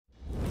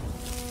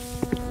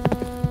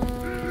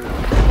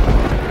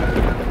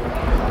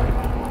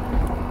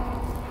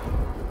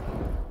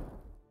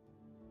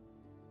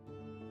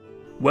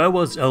Where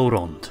was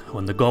Elrond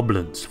when the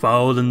goblins,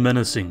 foul and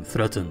menacing,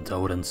 threatened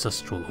our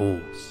ancestral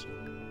halls?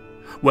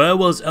 Where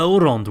was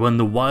Elrond when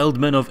the wild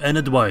men of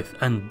Enedwaith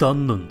and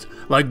Dunland,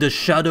 like the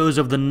shadows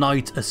of the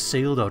night,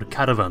 assailed our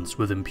caravans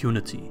with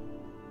impunity?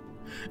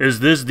 Is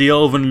this the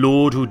elven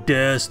lord who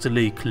dares to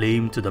lay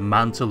claim to the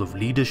mantle of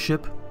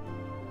leadership?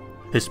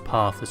 His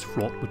path is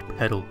fraught with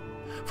peril,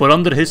 for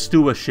under his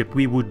stewardship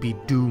we would be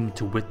doomed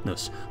to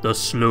witness the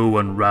slow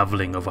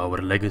unraveling of our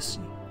legacy,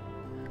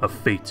 a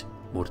fate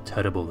more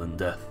terrible than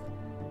death.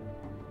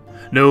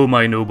 No,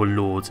 my noble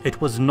lords,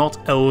 it was not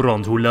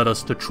Elrond who led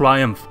us to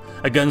triumph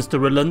against the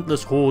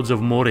relentless hordes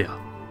of Moria,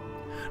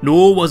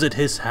 nor was it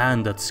his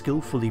hand that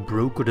skillfully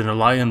brokered an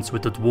alliance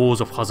with the dwarves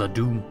of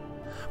Khazad-dûm,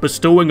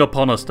 bestowing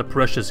upon us the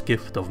precious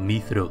gift of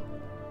Mithril.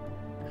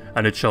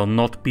 And it shall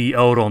not be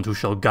Elrond who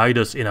shall guide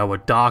us in our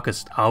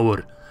darkest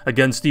hour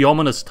against the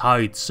ominous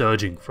tide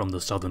surging from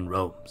the southern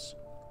realms.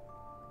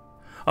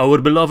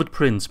 Our beloved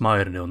Prince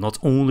Myrnil not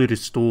only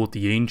restored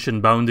the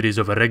ancient boundaries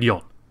of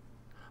Eregion,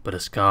 but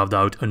has carved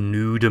out a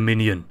new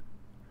dominion,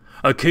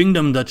 a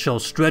kingdom that shall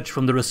stretch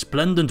from the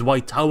resplendent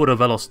white tower of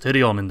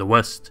Elostirion in the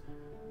west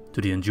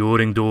to the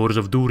enduring doors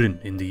of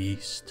Durin in the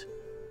east.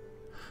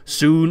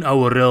 Soon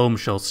our realm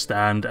shall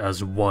stand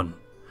as one,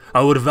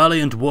 our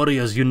valiant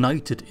warriors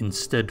united in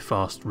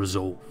steadfast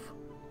resolve.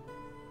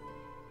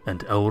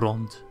 And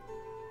Elrond,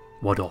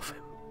 what of him?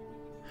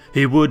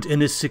 He would,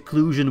 in his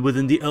seclusion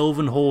within the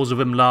elven halls of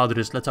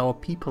Imladris, let our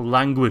people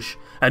languish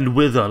and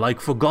wither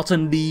like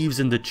forgotten leaves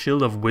in the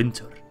chill of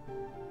winter.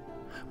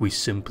 We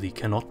simply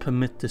cannot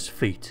permit this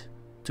fate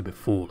to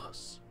befall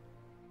us.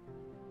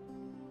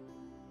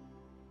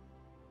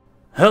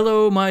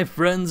 Hello my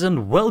friends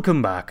and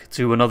welcome back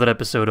to another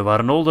episode of our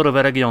ÑOLDOR of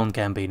Eregion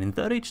campaign in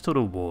 3rd Age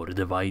Total War,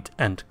 Divide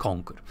and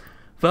Conquer.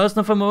 First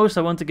and foremost,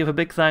 I want to give a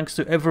big thanks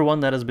to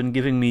everyone that has been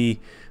giving me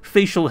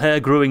facial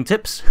hair growing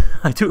tips.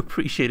 I do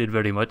appreciate it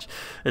very much.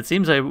 It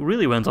seems I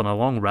really went on a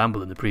long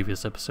ramble in the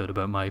previous episode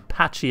about my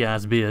patchy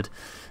ass beard.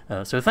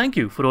 So thank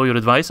you for all your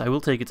advice. I will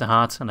take it to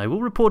heart and I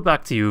will report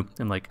back to you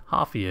in like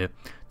half a year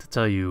to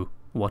tell you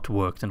what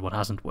worked and what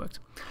hasn't worked.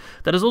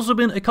 There has also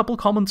been a couple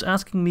comments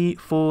asking me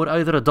for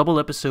either a double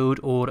episode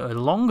or a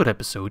longer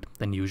episode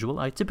than usual.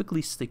 I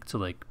typically stick to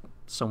like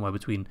somewhere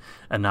between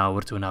an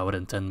hour to an hour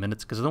and 10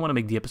 minutes because I don't want to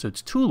make the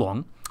episodes too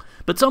long.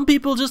 But some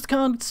people just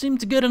can't seem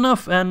to get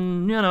enough,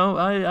 and you know,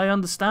 I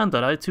understand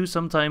that. I too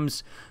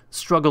sometimes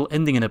struggle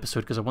ending an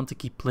episode because I want to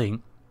keep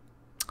playing.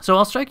 So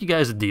I'll strike you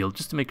guys a deal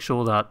just to make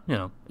sure that, you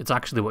know, it's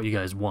actually what you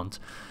guys want.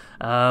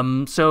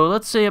 So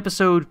let's say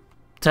episode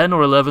 10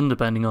 or 11,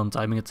 depending on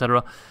timing,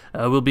 etc.,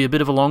 will be a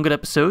bit of a longer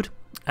episode.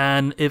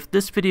 And if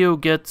this video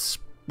gets,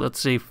 let's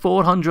say,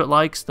 400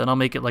 likes, then I'll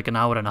make it like an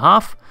hour and a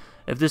half.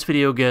 If this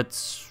video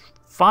gets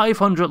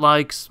 500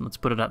 likes, let's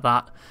put it at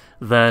that,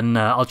 then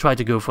I'll try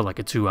to go for like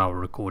a 2-hour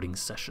recording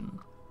session.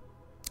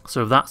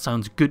 So if that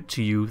sounds good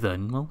to you,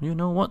 then, well, you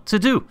know what to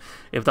do.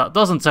 If that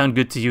doesn't sound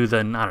good to you,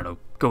 then, I don't know,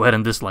 go ahead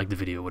and dislike the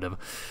video or whatever.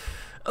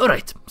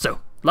 Alright,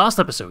 so, last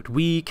episode,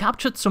 we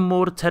captured some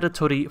more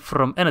territory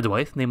from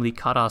Enedwaith, namely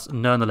Caras,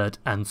 Nernaled,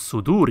 and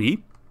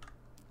Suduri.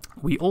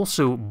 We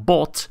also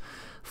bought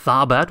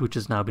Tharbad, which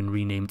has now been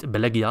renamed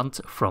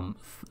Belegiant, from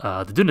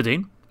the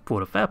Dunedain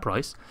for a fair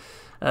price.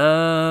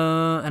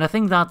 And I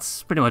think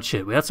that's pretty much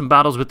it. We had some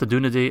battles with the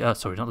Dunedain,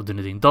 sorry, not the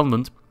Dunedain,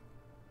 Dunland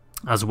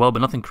as well, but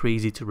nothing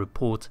crazy to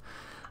report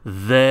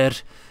there.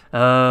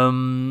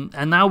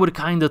 And now we're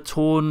kind of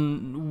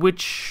torn,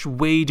 which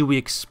way do we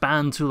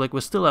expand to? Like,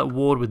 we're still at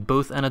war with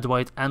both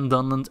Enedwaith and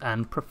Dunland,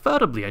 and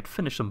preferably I'd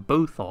finish them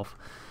both off.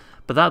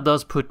 But that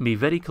does put me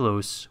very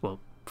close, well,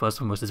 first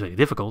and foremost, it's very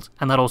difficult,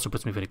 and that also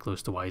puts me very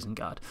close to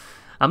Isengard.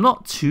 I'm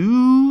not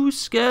too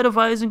scared of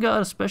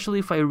Isengard, especially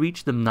if I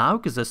reach them now,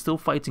 because they're still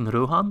fighting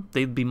Rohan.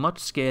 They'd be much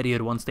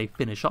scarier once they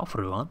finish off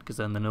Rohan, because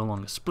then they're no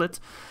longer split.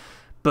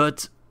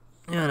 But,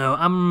 you know,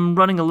 I'm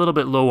running a little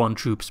bit low on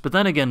troops. But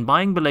then again,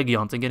 buying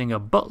Belegiant and getting a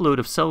buttload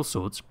of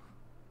sellswords,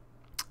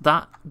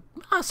 that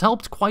has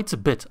helped quite a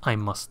bit, I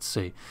must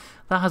say.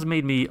 That has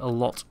made me a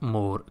lot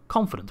more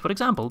confident. For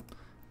example,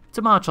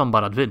 to march on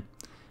Barad Vin.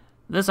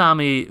 This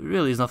army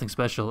really is nothing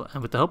special,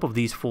 and with the help of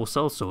these 4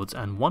 sellswords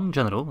and 1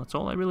 general, that's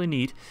all I really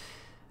need,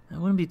 it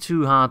wouldn't be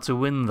too hard to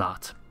win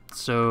that.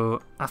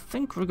 So I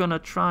think we're gonna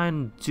try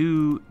and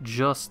do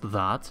just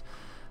that.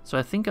 So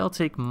I think I'll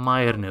take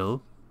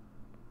Myrnil.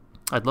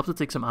 I'd love to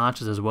take some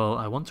archers as well.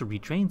 I want to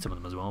retrain some of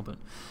them as well, but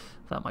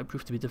that might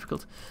prove to be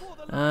difficult.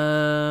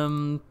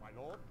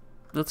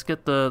 Let's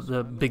get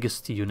the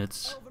biggest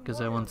units,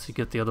 because I want to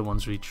get the other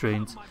ones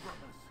retrained.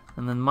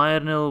 And then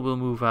Myrnil will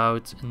move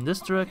out in this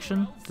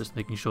direction, just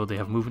making sure they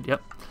have movement.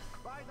 Yep.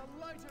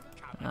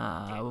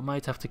 We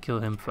might have to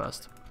kill him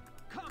first.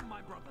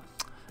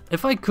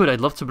 If I could, I'd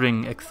love to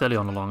bring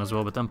Ecthelion along as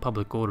well, but then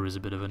public order is a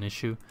bit of an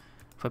issue.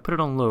 If I put it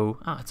on low,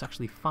 it's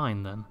actually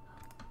fine then.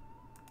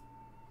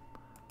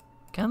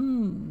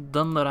 Can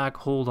Dunlarak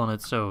hold on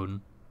its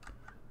own?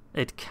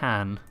 It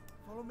can.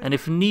 And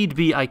if need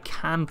be, I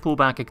can pull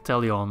back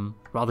Ecthelion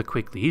rather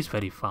quickly. He's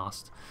very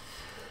fast.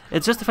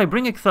 It's just if I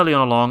bring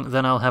Ecthelion along,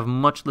 then I'll have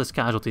much less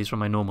casualties from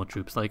my normal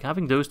troops. Like,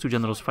 having those two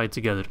generals fight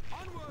together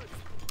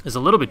is a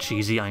little bit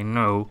cheesy, I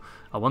know.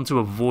 I want to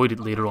avoid it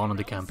later on in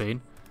the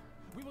campaign.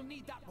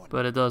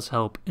 But it does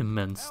help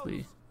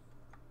immensely.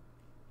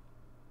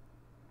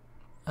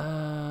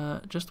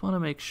 Just want to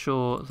make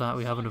sure that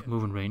we have enough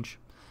movement range.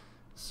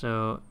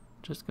 So,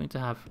 just going to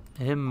have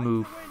him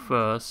move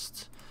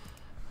first.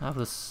 Have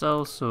the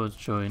sellswords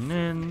join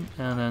in,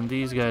 and then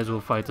these guys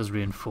will fight as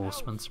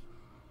reinforcements.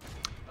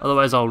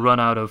 Otherwise I'll run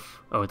out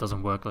of... Oh, it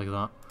doesn't work like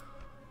that.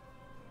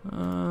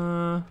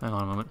 Hang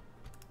on a moment.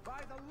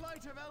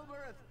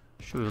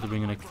 Should we be able to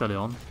bring in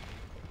Ecthelion?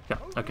 Yeah,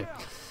 okay.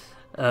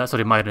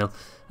 Sorry, Cairill.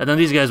 And then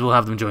these guys will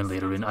have them join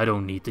later in. I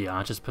don't need the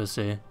archers per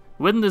se.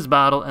 Win this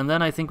battle, and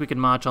then I think we can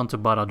march on to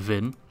Barad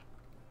Vin.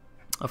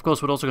 Of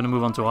course, we're also going to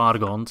move on to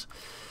Argond,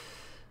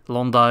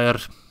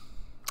 Londyre,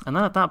 and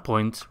then at that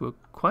point, we're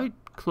quite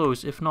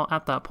close, if not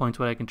at that point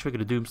where I can trigger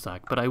the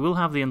Doomstack. But I will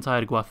have the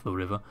entire Guathlo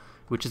River,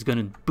 which is going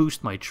to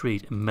boost my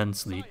trade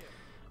immensely.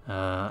 Do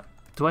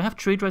I have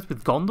trade rights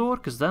with Gondor?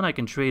 Because then I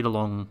can trade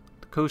along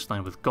the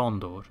coastline with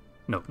Gondor.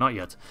 No, not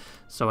yet.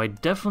 So I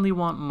definitely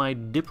want my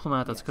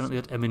diplomat that's currently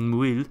at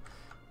Eminmuil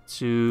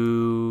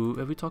to...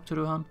 Have we talked to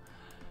Rohan?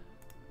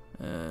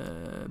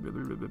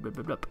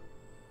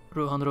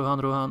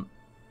 Rohan.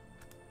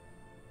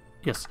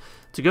 Yes,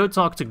 to go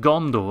talk to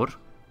Gondor.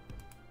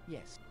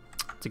 Yes.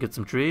 To get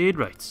some trade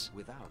rights.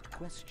 Without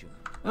question.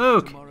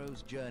 Okay.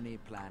 Tomorrow's journey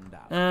planned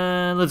out.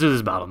 And let's do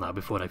this battle now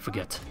before I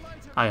forget.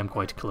 I am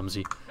quite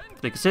clumsy.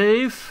 Take a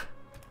save.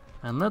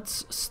 And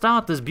let's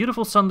start this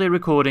beautiful Sunday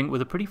recording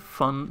with a pretty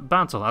fun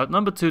battle.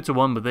 Outnumbered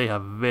 2-1, but they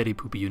have very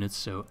poopy units,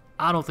 so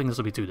I don't think this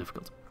will be too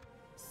difficult.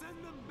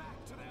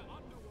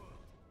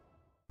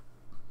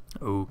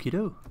 Okie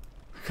doke.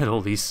 Look at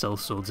all these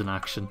sellswords in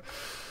action.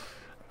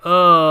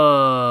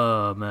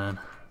 Oh man,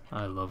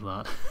 I love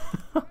that.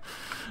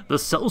 The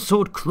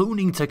sellsword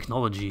cloning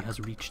technology has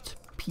reached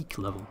peak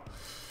level.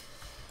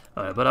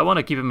 Alright, but I want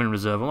to keep them in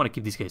reserve. I want to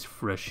keep these guys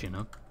fresh, you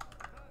know.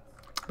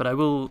 But I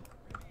will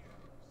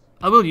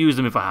use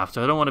them if I have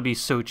to. I don't want to be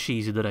so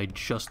cheesy that I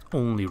just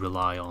only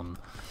rely on...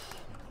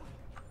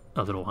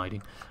 Oh, they're all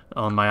hiding.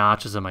 On my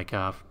archers and my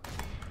cav.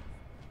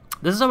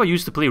 This is how I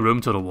used to play Rome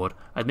Total War.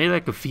 I'd made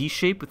like a V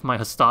shape with my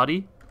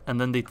Hastari,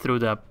 and then they'd throw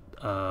that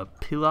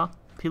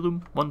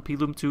Pilum, 1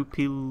 Pilum, 2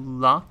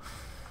 Pila.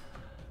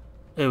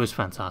 It was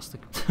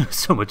fantastic.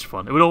 So much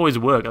fun. It would always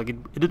work. Like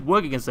it did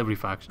work against every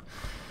faction.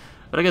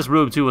 But I guess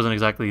Rome 2 wasn't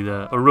exactly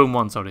or Rome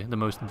 1, sorry, the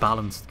most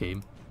balanced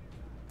game.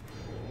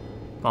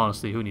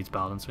 Honestly, who needs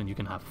balance when you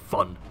can have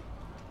fun?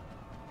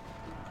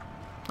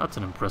 That's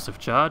an impressive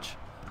charge.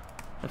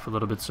 If a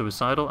little bit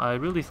suicidal. I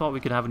really thought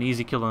we could have an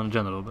easy kill on a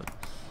general, but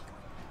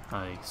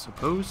I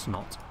suppose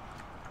not.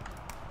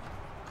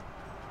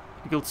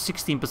 We killed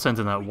 16%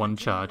 in that one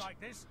charge.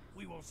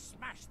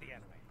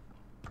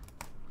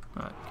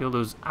 Alright, kill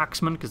those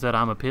axemen because they're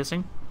armor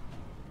piercing.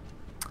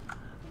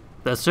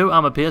 They're so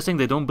armor piercing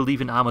they don't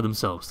believe in armor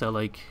themselves. They're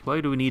like,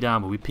 why do we need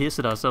armor? We pierce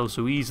it ourselves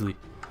so easily.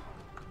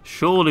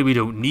 Surely we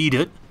don't need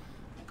it.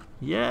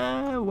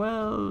 Yeah,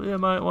 well, you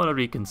might want to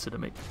reconsider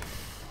me.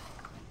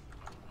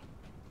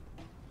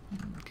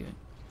 Okay.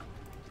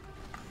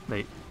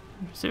 Wait,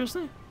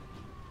 seriously?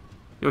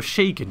 You're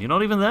shaking, you're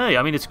not even there.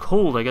 I mean, it's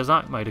cold, I guess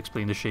that might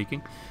explain the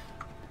shaking.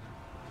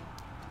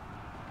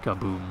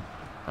 Kaboom.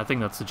 I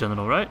think that's the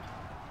general, right?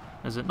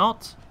 Is it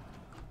not?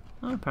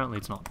 No, apparently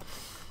it's not.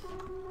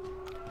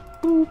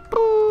 Boop,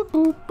 boop,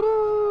 boop,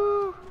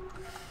 boop.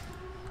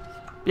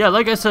 Yeah,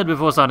 like I said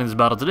before starting this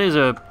battle, today is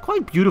a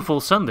quite beautiful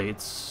Sunday.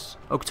 It's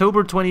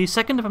October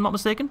 22nd, if I'm not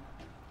mistaken.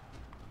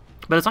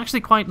 But it's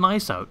actually quite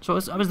nice out. So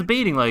I was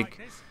debating, like,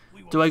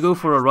 do I go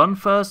for a run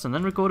first and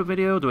then record a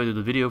video? Do I do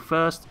the video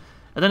first?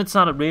 And then it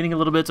started raining a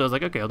little bit, so I was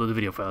like, okay, I'll do the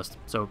video first.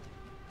 So,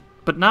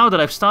 but now that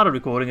I've started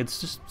recording,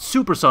 it's just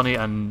super sunny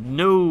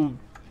and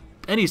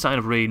any sign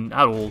of rain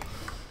at all.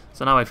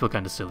 So now I feel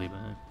kind of silly,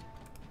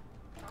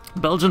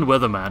 but Belgian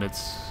weather, man,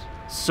 it's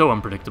so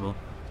unpredictable.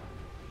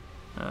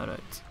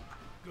 Alright.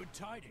 Good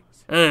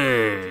tidings.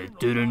 Hey,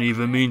 didn't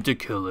even mean to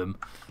kill him.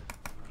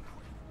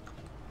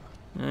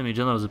 Enemy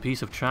general was a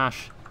piece of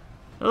trash.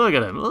 Look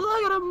at him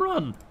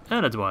run!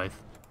 Enedwaith.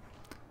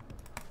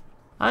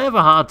 I have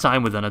a hard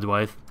time with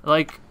Enedwaith.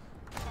 Like,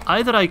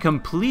 either I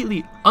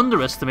completely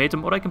underestimate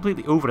him or I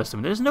completely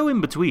overestimate him. There's no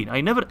in between.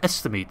 I never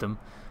estimate them.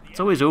 It's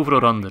always over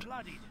or under.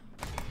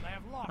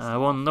 I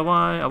wonder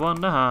why, I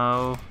wonder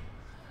how.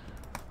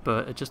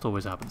 But it just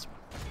always happens.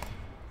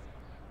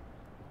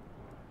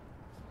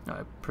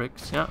 Alright,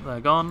 pricks. Yeah, they're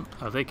gone.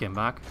 Oh, they came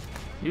back.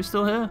 You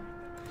still here?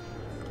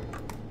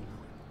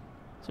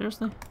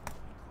 Seriously?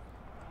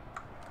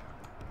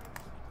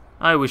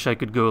 I wish I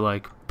could go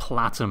like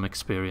platinum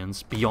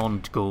experience,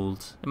 beyond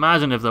gold.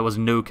 Imagine if there was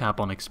no cap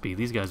on XP.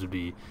 These guys would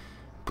be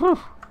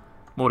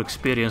more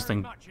experienced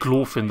than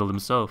Glorfindel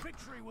himself.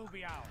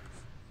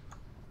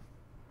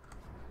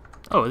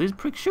 Oh, are these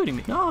pricks shooting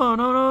me? No,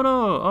 no, no,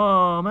 no.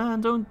 Oh,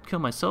 man, don't kill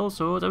my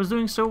sellsword. I was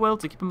doing so well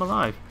to keep him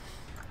alive.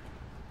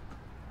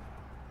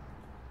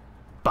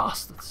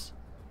 Bastards.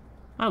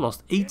 I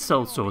lost 8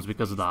 sellswords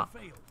because of that.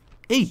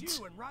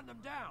 8!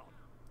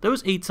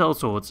 Those 8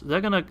 sellswords,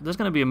 there's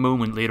gonna be a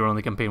moment later on in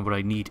the campaign where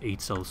I need 8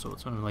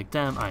 sellswords. And I'm like,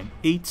 damn, I'm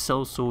 8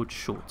 sellswords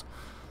short.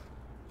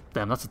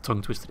 Damn, that's a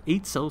tongue twister.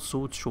 8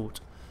 sellswords short.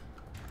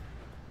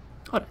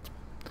 Alright.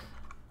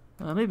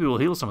 Maybe we'll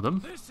heal some of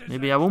them.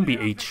 Maybe I won't be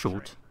 8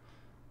 short.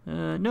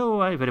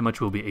 No, I very much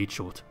will be 8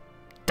 short.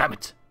 Damn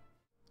it!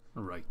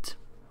 Right.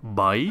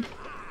 Bye.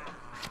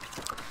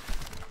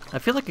 I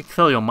feel like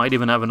Ecthelion might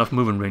even have enough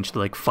movement range to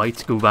like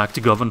fight, go back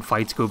to govern,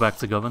 fight, go back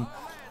to govern.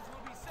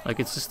 Like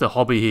it's just a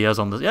hobby he has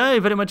on this. Yeah, he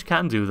very much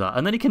can do that.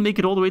 And then he can make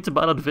it all the way to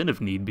Barad Vin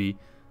if need be.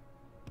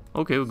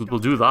 Okay, we'll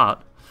do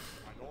that.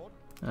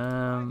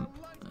 Bloody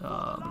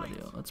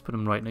hell. Let's put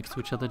them right next to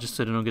each other just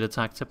so they don't get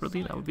attacked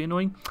separately. That would be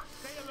annoying.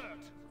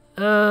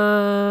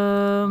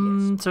 So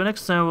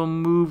next time we'll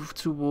move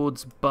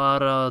towards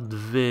Barad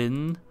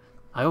Vin.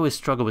 I always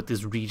struggle with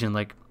this region.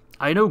 Like,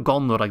 I know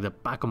Gondor like the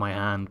back of my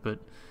hand, but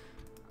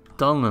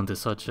Dunland is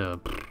such a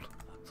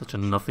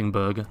nothing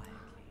burger.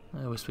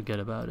 I always forget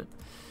about it.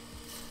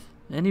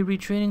 Any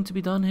retraining to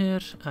be done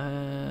here?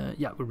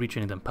 Yeah, we're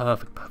retraining them.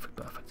 Perfect.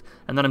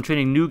 And then I'm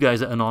training new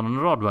guys at Anon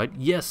and Rod, right?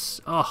 Yes.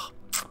 Oh,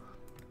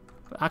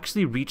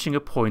 actually reaching a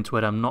point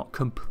where I'm not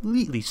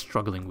completely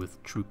struggling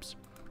with troops.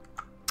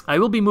 I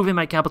will be moving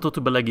my capital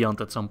to Belegiant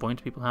at some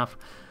point. People have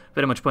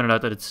very much pointed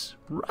out that it's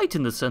right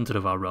in the center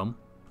of our realm.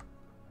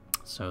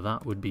 So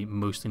that would be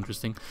most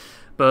interesting.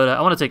 But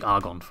I want to take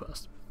Argond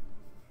first.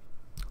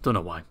 Don't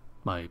know why.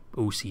 My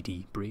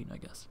OCD brain, I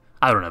guess.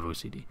 I don't have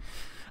OCD.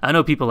 I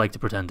know people like to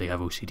pretend they have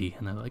OCD.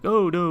 And they're like,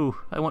 oh no,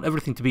 I want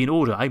everything to be in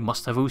order. I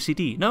must have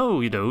OCD.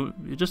 No, you don't.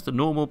 You're just a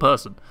normal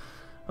person.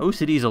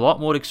 OCD is a lot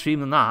more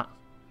extreme than that.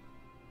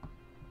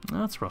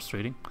 That's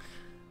frustrating.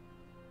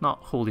 Not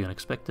wholly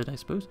unexpected, I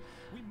suppose.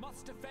 We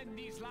must defend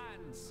these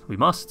lands. We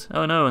must.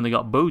 Oh no, and they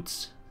got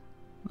boats.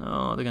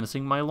 Oh, they're going to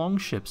sink my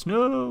longships.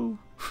 No!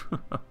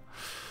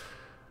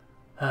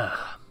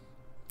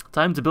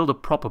 Time to build a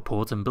proper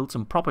port and build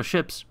some proper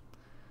ships.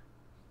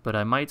 But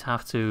I might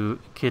have to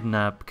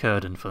kidnap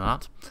Círdan for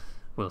that.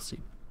 We'll see.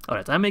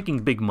 Alright, I'm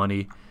making big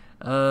money.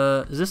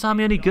 Is this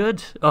army any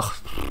good?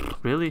 Oh,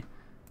 really?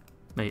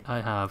 Mate,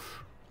 I have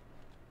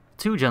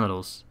 2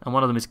 generals, and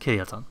one of them is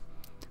Cairill,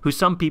 who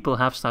some people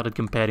have started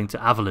comparing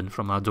to Avalon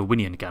from our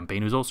Dorwinian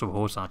campaign, who's also a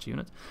horse archer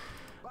unit.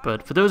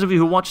 But for those of you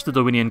who watched the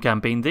Dorwinian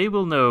campaign, they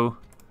will know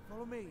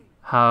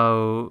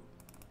how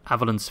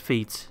Avalon's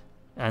fate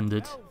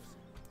ended.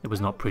 It was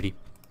not pretty.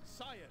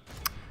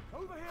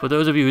 For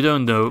those of you who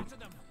don't know,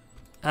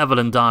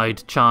 Avalon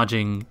died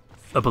charging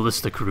a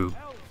ballista crew.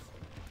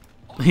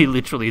 He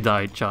literally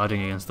died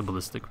charging against the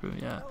ballista crew,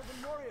 yeah.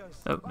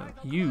 Oh, no,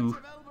 you...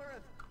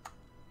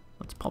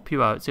 Let's pop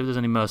you out, see if there's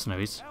any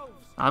mercenaries.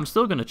 I'm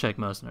still going to check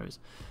mercenaries.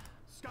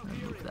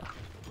 And move there.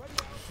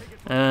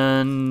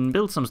 And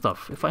build some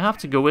stuff. If I have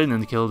to go in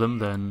and kill them,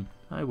 then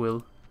I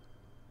will.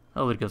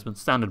 Elder Husband,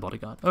 standard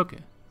bodyguard. Okay.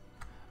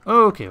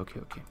 Okay.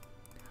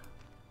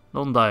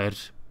 Londyre,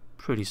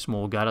 pretty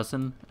small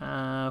garrison.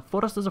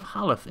 Foresters of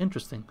Haleth,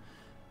 interesting.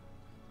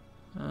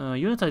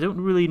 Unit I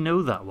don't really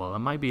know that well. It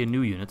might be a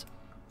new unit.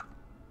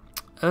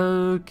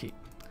 Okay.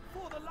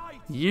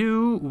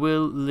 You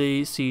will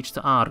lay siege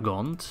to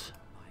Argond.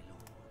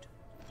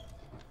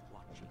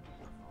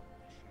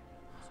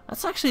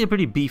 That's actually a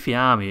pretty beefy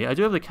army. I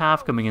do have the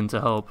calf coming in to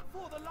help.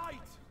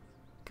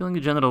 Killing the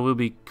general will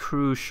be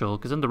crucial,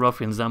 because in the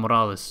ruffians, their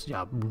morale is,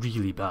 yeah,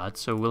 really bad.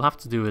 So we'll have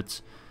to do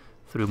it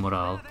through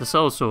morale. The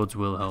sellswords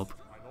will help.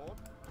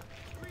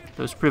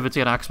 Those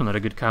privateer axemen are a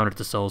good counter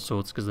to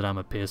sellswords, because they're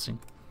armor piercing.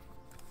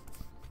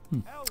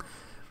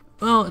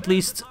 Well, at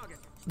least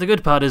the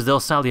good part is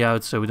they'll sally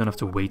out, so we don't have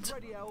to wait.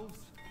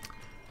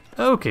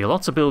 Okay,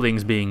 lots of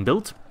buildings being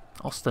built.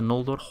 Oster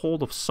Noldor,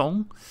 Hall of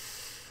Song.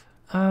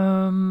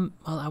 Well,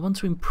 I want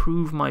to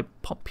improve my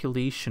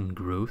population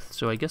growth,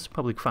 so I guess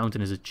Public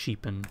Fountain is a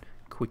cheap and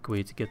quick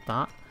way to get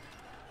that.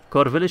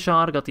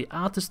 Corvillishar got the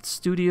Artist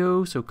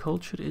Studio, so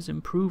culture is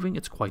improving.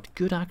 It's quite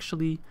good,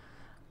 actually.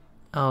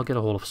 I'll get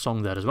a Hall of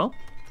Song there as well.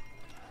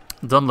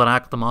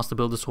 Dunlarak, the Master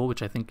Builder's Hall,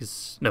 which I think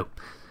is... No, I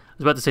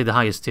was about to say the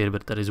highest tier,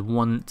 but that is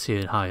 1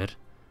 tier higher.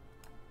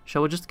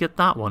 Shall we just get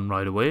that one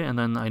right away, and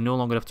then I no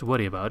longer have to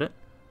worry about it?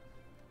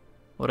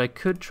 Or I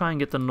could try and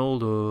get the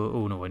Noldor...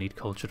 Oh no, I need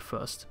culture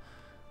first.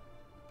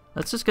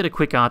 Let's just get a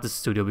quick Artist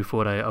Studio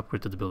before I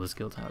upgrade to the Builder's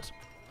Guild house.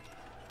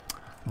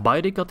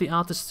 Baidik got the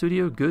Artist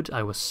Studio, good,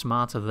 I was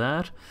smarter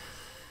there.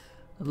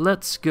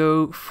 Let's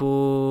go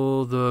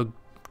for the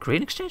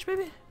Grain Exchange,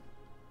 maybe?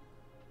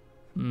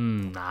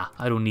 Nah,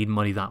 I don't need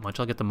money that much.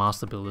 I'll get the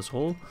Master Builder's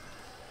Hall.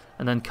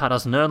 And then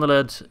Karas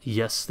Nernaled,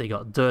 yes, they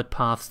got dirt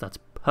paths, that's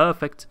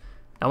perfect.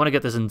 I want to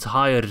get this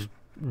entire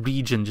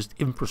region, just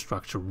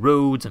infrastructure,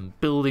 roads and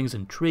buildings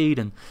and trade,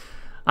 and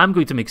I'm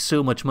going to make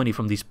so much money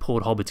from these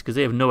poor hobbits because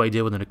they have no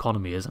idea what an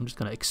economy is. I'm just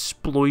going to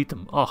exploit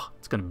them. Oh,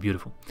 it's going to be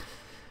beautiful.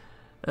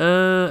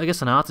 I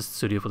guess an Artist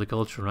Studio for the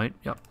culture, right?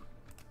 Yep.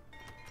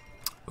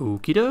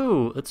 Okie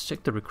doke. Let's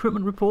check the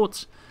recruitment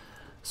reports.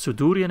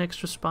 Suduri, an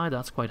extra spy,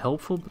 that's quite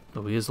helpful,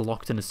 though he is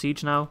locked in a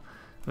siege now.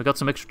 We got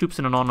some extra troops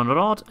in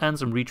Enedwaith and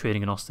some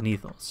retraining in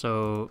Ostenethal.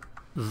 So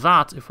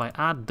that, if I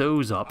add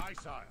those up,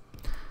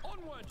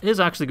 is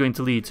actually going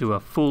to lead to a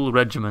full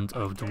regiment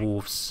of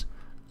dwarfs,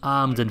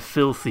 armed and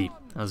filthy,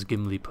 as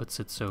Gimli puts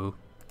it so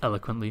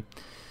eloquently.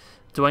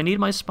 Do I need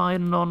my spy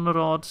in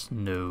Enedwaith?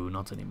 No,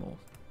 not anymore.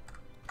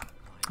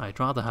 I'd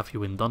rather have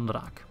you in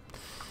Dunland,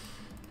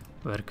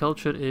 where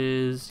culture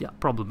is, yeah,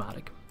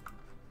 problematic.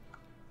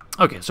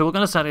 Okay, so we're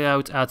going to set it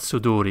out at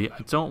Suduri.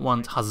 I don't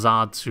want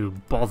Hazard to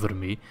bother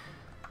me.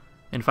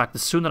 In fact, the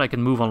sooner I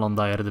can move on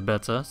Londair, the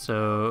better.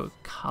 So,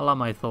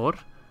 Kalamaithor,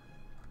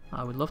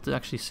 I would love to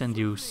actually send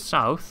you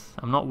south.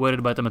 I'm not worried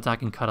about them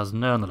attacking Karaz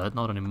Nernalet,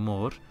 not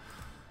anymore.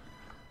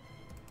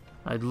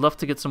 I'd love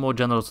to get some more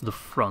generals to the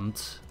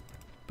front,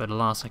 but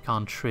alas, I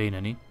can't train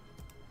any.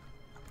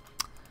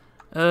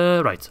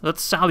 Right,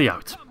 let's sally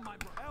out.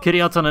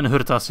 Kiriatan and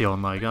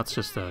Hurtasion, like, that's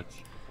just a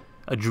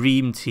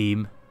dream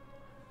team.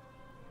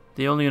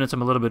 The only units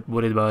I'm a little bit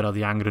worried about are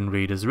the Angren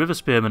Raiders. River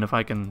Spearmen, if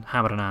I can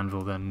hammer an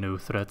anvil, then no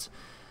threat.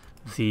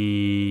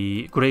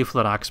 The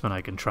Greyfler Axemen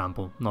I can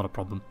trample, not a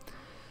problem.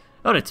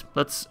 Alright,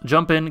 let's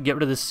jump in, get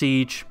rid of the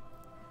siege.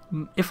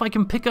 If I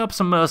can pick up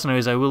some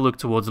mercenaries, I will look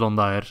towards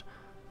Londair.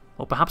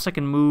 Or perhaps I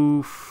can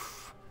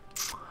move...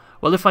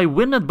 Well, if I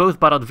win at both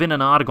Barad Vin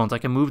and Argond, I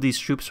can move these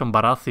troops from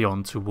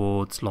Baratheon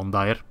towards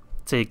Londair.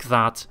 Take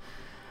that.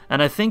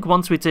 And I think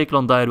once we take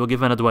Londair, we'll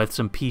give Enedwaith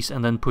some peace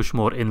and then push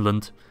more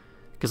inland.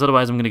 Because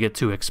otherwise I'm going to get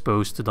too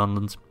exposed to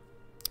Dunland.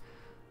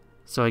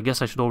 So I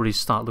guess I should already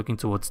start looking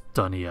towards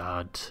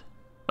Dunyard.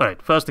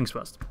 Alright, first things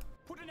first.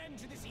 Put an end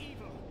to this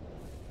evil.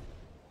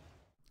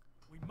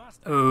 We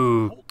must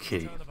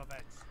Okay.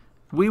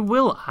 We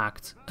will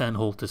act and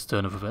halt this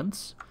turn of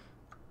events.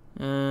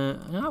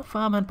 Now,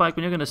 Farmhand Pikeman,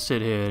 you're going to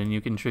sit here and you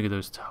can trigger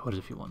those towers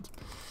if you want.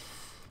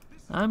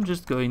 I'm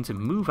just going to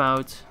move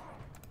out.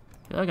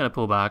 They're going to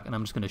pull back and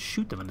I'm just going to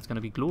shoot them and it's going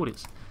to be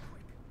glorious.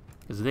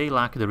 Because they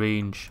lack the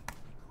range.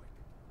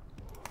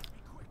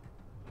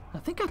 I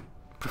think I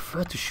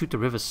prefer to shoot the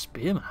River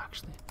Spearman,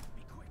 actually.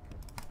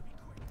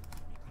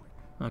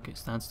 Okay,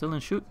 stand still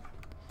and shoot.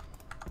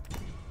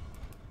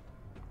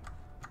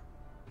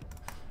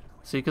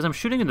 See, because I'm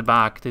shooting in the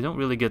back, they don't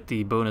really get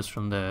the bonus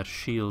from their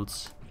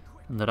shields.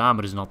 And their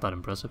armor is not that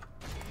impressive.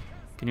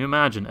 Can you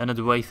imagine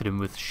Enedwaith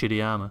with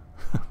shitty armor?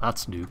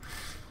 That's new.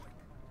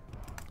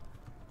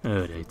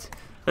 Alright.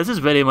 This is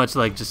very much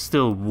like just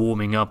still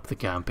warming up the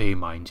campaign,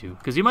 mind you.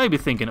 Because you might be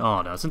thinking,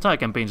 oh no, this entire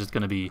campaign is just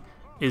going to be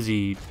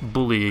Izzy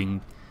bullying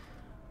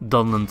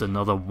Dunland and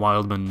other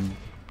Wildman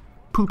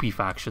poopy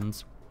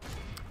factions.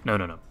 No,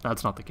 no, no,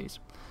 that's not the case.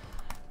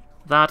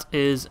 That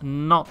is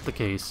not the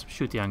case.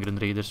 Shoot the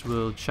Angren Raiders,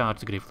 we'll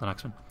charge the Greyfler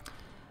Axemen.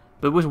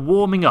 But we're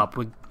warming up,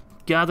 we're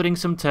gathering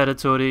some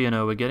territory, you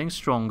know, we're getting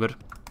stronger.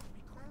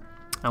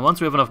 And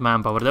once we have enough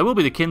manpower, there will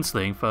be the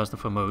kinslaying first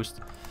and foremost.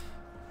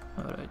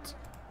 Alright.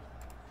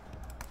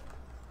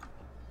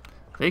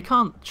 They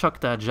can't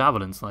chuck their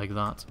javelins like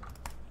that.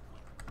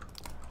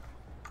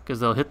 Because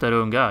they'll hit their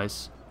own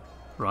guys.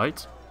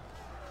 Right?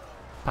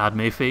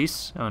 Padme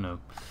face? Oh no.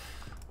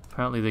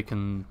 Apparently they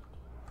can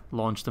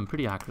launch them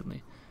pretty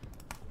accurately.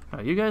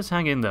 Alright, you guys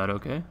hang in there,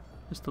 okay?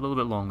 Just a little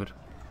bit longer.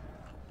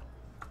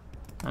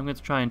 I'm going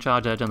to try and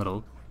charge our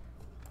general.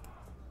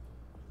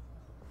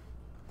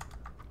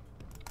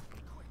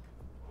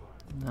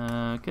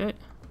 Okay.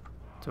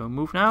 Don't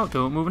move now,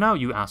 don't move now,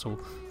 you asshole.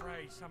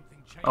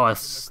 Oh, I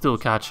still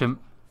catch him.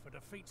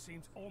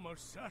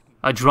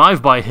 I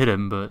drive-by hit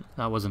him, but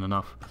that wasn't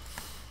enough.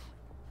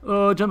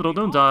 Oh, General,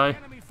 don't die.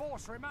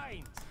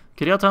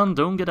 Kiriatan,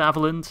 don't get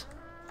avalaned.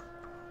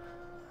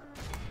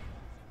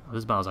 Oh,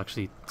 this battle's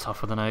actually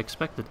tougher than I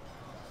expected.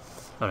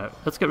 Alright,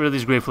 let's get rid of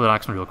these Greyfler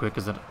Axemen real quick,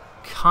 because they're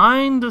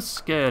kinda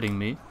scaring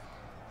me.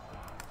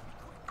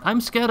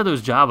 I'm scared of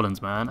those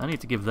javelins, man. I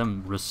need to give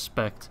them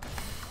respect.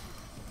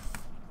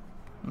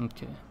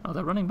 Okay. Oh,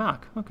 they're running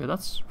back. Okay,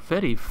 that's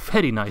very,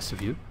 very nice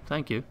of you.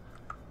 Thank you.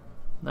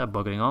 They're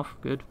buggering off.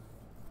 Good.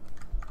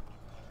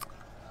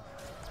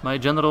 Is my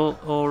general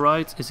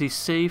alright? Is he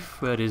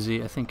safe? Where is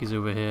he? I think he's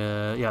over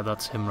here. Yeah,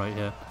 that's him right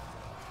here.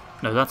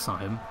 No, that's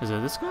not him. Is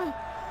it this guy?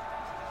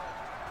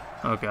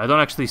 Okay, I don't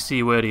actually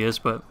see where he is,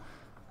 but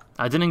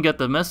I didn't get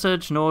the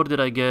message, nor did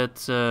I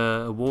get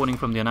a warning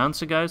from the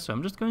announcer guy, so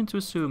I'm just going to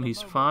assume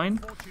he's fine.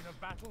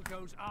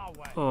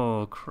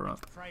 Oh,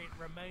 crap.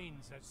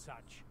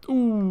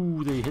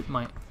 Ooh, they hit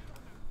my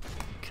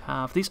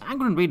calf. These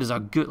Angren Raiders are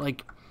good,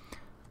 like...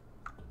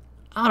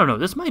 I don't know,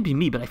 this might be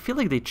me, but I feel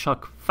like they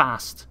chuck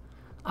fast.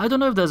 I don't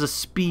know if there's a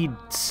speed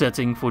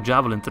setting for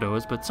javelin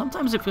throwers, but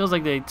sometimes it feels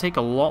like they take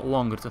a lot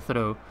longer to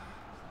throw.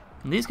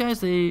 And these guys,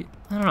 they...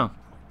 I don't know.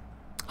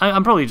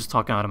 I'm probably just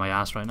talking out of my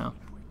ass right now,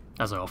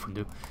 as I often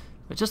do.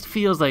 It just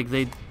feels like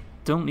they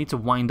don't need to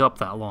wind up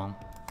that long.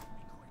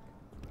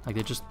 Like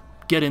they just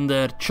get in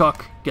there,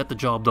 chuck, get the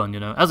job done, you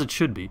know, as it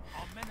should be.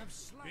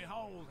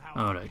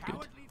 Alright,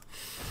 good.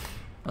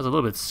 That was a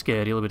little bit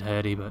scary, a little bit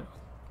hairy, but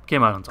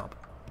came out on top.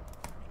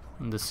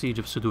 And the siege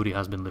of Suduri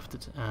has been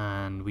lifted,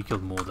 and we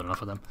killed more than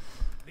enough of them.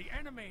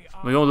 enemy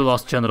We only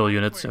lost general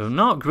units, so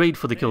not great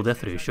for the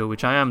kill-death ratio,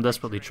 which I am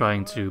desperately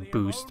trying to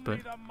boost,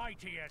 but... the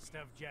mightiest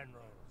of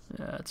generals.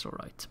 yeah, it's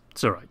alright.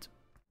 It's alright.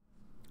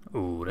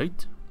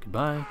 Alright,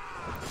 goodbye.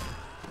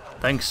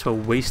 Thanks for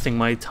wasting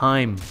my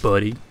time,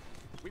 buddy.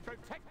 We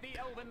protect the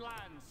elven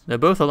lands. They're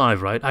both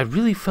alive, right? I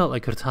really felt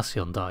like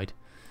Cartassian died.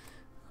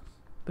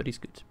 But he's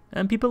good.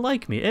 And people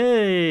like me.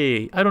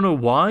 Hey! I don't know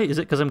why. Is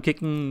it because I'm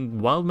kicking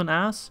Wildman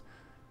ass?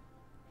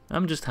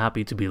 I'm just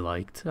happy to be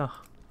liked. Ugh.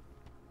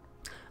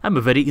 I'm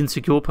a very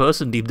insecure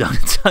person deep down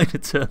inside,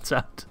 it turns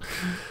out.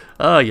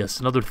 Ah, yes,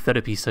 another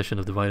therapy session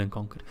of Divide and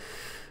Conquer.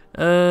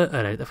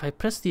 Alright, if I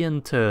press the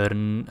end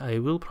turn, I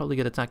will probably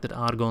get attacked at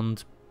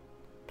Argond.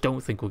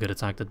 Don't think we'll get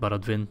attacked at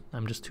Barad Vin.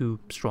 I'm just too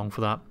strong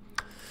for that.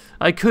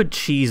 I could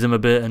cheese them a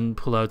bit and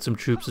pull out some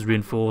troops as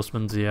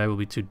reinforcements. Yeah, I will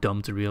be too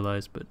dumb to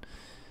realize, but...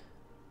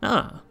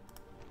 ah.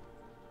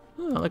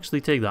 Oh, I'll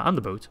actually take that. And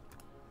the boat.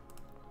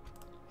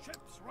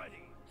 Ships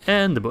ready.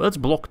 And the boat. Let's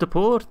block the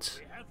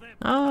port.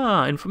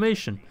 Ah,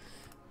 information.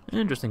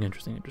 Interesting,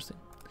 interesting, interesting.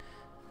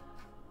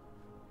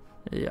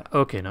 Yeah,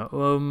 okay, now,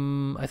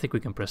 I think we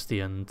can press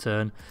the end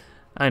turn.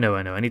 I know,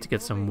 I need to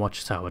get some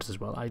watchtowers as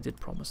well. I did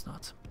promise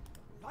that.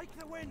 Like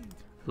the wind.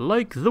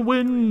 Like the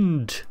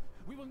wind!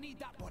 We will need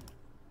that one.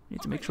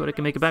 Need to make sure I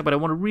can make it back, but I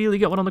want to really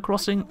get one on the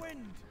crossing.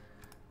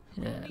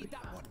 Yeah,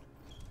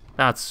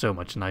 that's so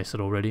much nicer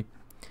already.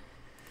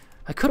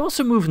 I could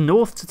also move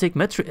north to take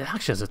Metro. It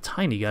actually has a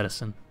tiny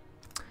garrison.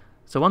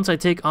 So once I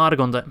take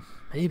Argond,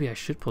 maybe I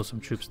should pull some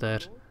troops there.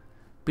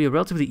 Be a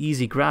relatively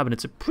easy grab, and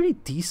it's a pretty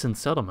decent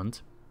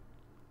settlement.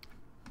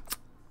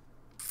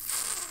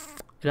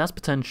 It has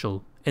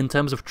potential. In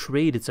terms of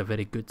trade, it's a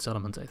very good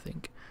settlement, I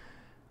think.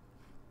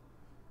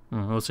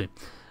 We'll see.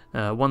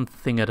 One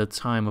thing at a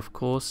time, of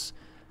course.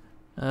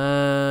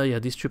 Yeah,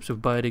 these troops of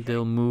Bairig,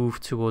 they'll move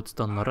towards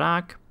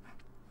Dunland.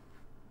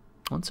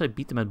 Once I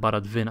beat them at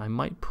Barad Vin, I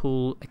might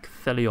pull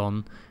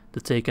Ecthelion to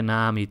take an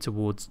army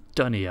towards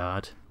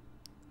Dunyard.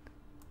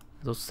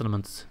 Those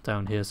settlements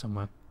down here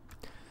somewhere.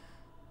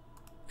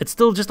 It's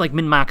still just like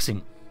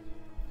min-maxing.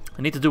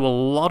 I need to do a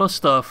lot of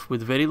stuff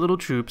with very little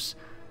troops.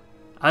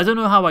 I don't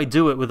know how I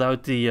do it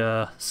without the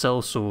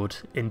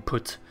sellsword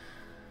input.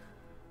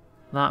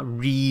 That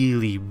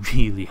really,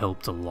 really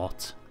helped a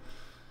lot.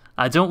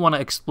 I don't want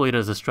to exploit it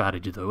as a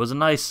strategy though. It was a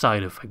nice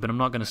side effect, but I'm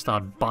not going to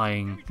start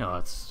buying... no,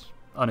 it's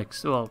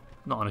well,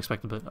 not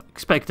unexpected, but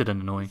expected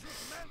and annoying.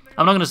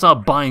 I'm not going to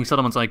start buying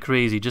settlements like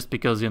crazy just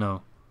because, you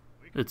know,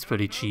 it's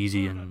pretty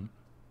cheesy, and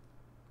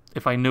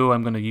if I know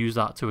I'm going to use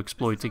that to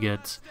exploit to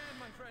get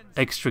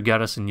extra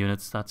garrison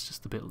units, that's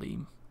just a bit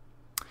lame.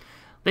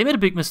 They made a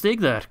big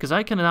mistake there, because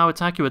I can now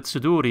attack you at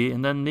Suduri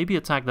and then maybe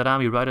attack that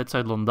army right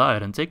outside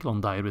Londair and take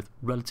Londair with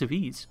relative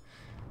ease.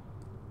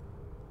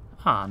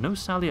 Ah, no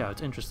sally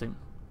out, interesting.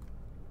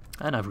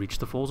 And I've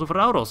reached the Falls of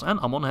Rauros, and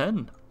I'm on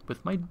hen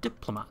with my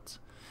diplomat.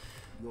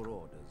 Your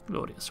orders.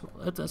 Glorious.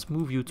 Well, let's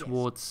move you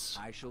towards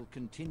I shall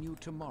continue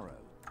tomorrow.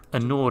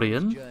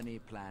 Anorian. Journey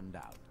planned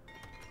out.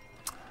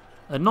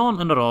 Anon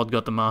and Arod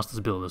got the Masters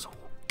Builders. Oh,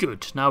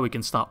 good, now we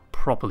can start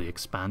properly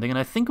expanding, and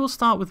I think we'll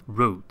start with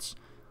roads.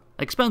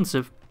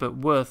 Expensive, but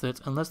worth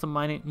it, unless the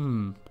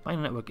mining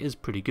network is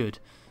pretty good.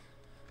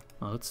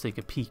 Well, let's take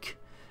a peek.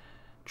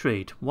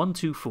 Trade,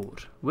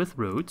 124. With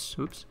roads,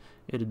 oops,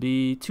 it'd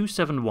be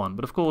 271,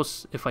 but of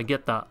course, if I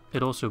get that,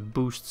 it also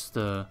boosts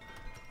the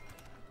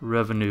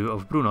revenue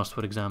of Brunost,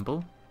 for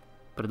example,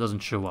 but it doesn't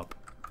show up.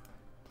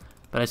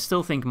 But I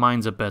still think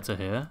mines are better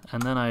here,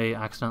 and then I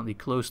accidentally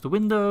closed the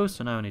window,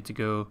 so now I need to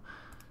go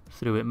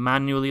through it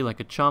manually like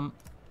a chump.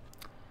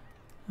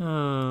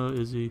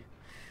 Izzy.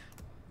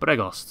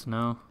 Bregost,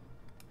 no.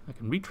 I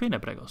can retrain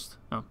at Bregost.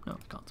 Oh, no,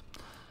 I can't.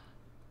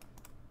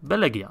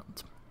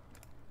 Belegiant.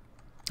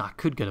 I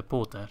could get a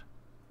port there.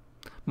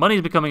 Money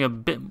is becoming a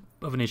bit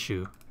of an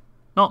issue.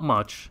 Not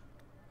much.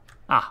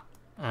 Ah,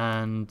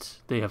 and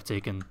they have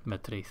taken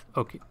Metraith.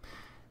 Okay.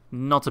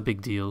 Not a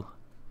big deal.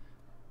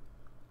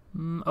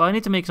 Oh, I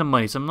need to make some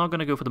money, so I'm not going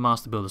to go for the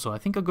Master Builder, so I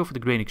think I'll go for the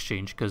Grain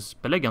Exchange, because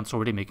Belegiant's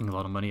already making a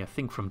lot of money, I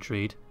think, from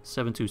trade.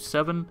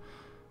 727.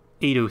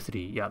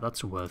 803, yeah,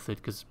 that's worth it,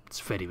 because it's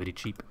very, very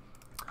cheap.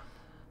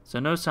 So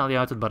no sally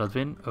out at Barad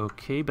Vin,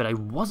 okay, but I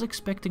was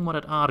expecting one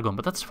at Argond,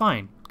 but that's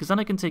fine, because then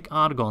I can take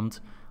Argond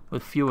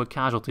with fewer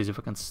casualties if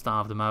I can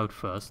starve them out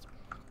first.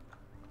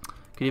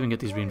 Could even get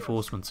these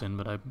reinforcements in,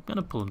 but I'm going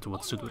to pull them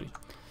towards Suduri.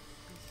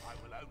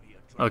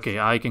 Okay,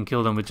 I can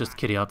kill them with just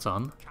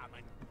Kiryatan.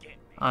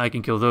 I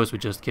can kill those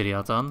with just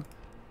Kiryatan.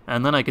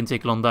 And then I can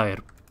take Londair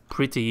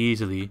pretty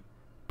easily,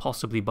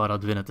 possibly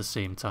Barad Vin at the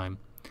same time.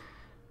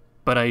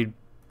 But I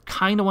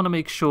kind of want to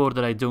make sure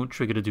that I don't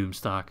trigger the Doom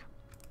stack.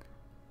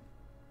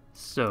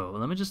 So,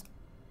 let me just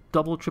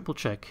double triple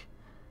check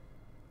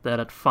that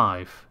at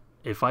 5,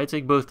 if I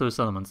take both those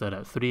elements, they're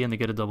at 3 and they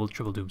get a double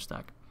triple Doom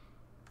stack.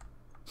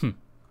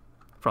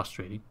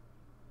 Frustrating.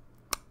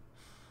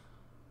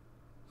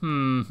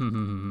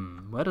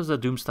 Where does the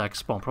Doom stack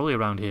spawn? Probably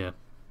around here.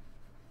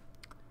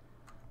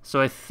 So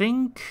I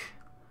think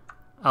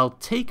I'll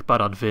take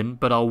Barad Vin,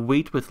 but I'll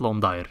wait with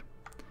Londair.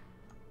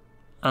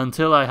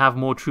 until I have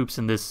more troops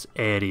in this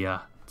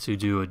area to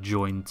do a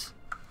joint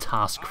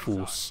task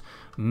force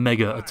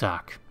mega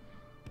attack.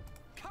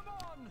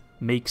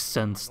 Makes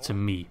sense to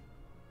me.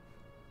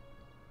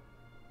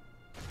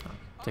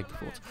 Take the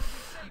fort.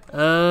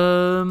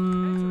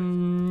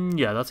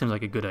 Yeah, that seems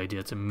like a good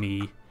idea to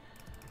me.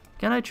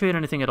 Can I train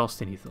anything at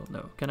Austinethal?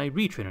 No. Can I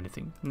retrain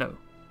anything? No.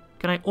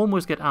 Can I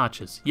almost get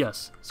archers?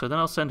 Yes. So then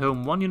I'll send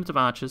home 1 unit of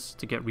archers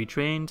to get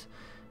retrained.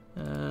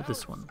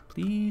 This one,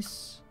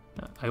 please.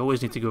 I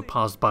always need to go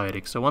past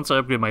Byrix, so once I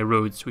upgrade my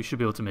roads, we should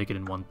be able to make it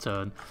in 1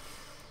 turn.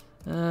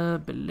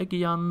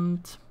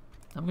 Belegiant.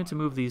 I'm going to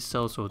move these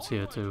sellswords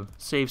here to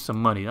save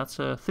some money. That's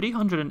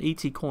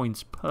 380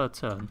 coins per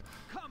turn.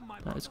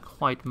 That is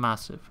quite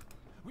massive.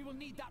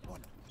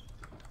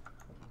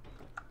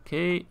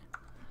 Okay.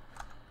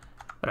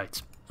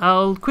 Right.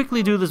 I'll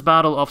quickly do this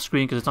battle off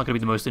screen because it's not going to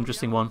be the most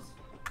interesting one.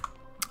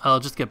 I'll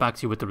just get back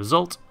to you with the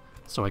result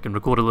so I can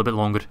record a little bit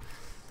longer.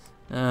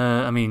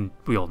 I mean,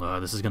 we all know how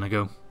this is going to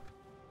go.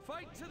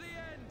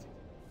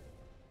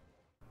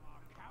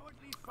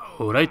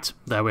 Alright,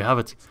 there we have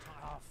it.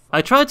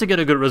 I tried to get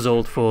a good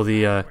result for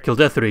the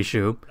kill-death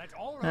ratio,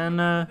 and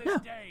yeah,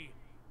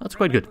 that's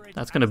quite good.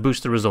 That's going to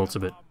boost the results a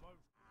bit.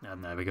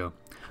 And there we go.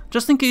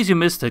 Just in case you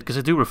missed it, because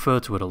I do refer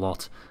to it a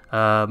lot,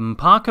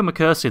 Parker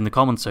McCursey in the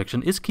comments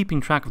section is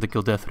keeping track of the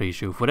kill-death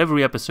ratio for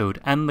every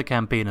episode and the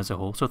campaign as a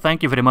whole, so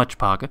thank you very much,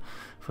 Parker,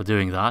 for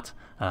doing that.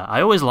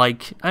 I always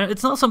like...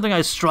 It's not something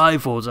I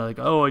strive for, it's like,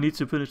 oh, I need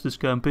to finish this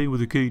campaign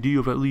with a KD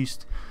of at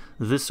least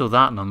this or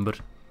that number.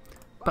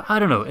 But I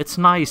don't know, it's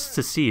nice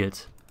to see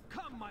it.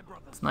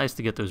 It's nice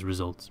to get those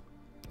results.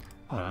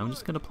 Alright, I'm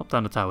just going to plop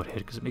down the tower here,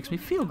 because it makes me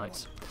feel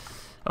nice.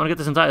 I want to get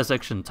this entire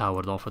section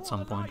towered off at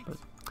some point, but...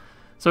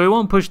 So we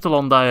won't push to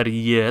Londyre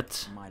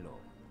yet.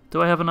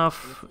 Do I have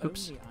enough?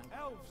 Oops.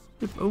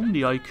 If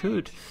only I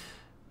could.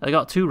 I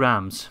got 2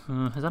 rams.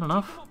 Is that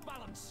enough?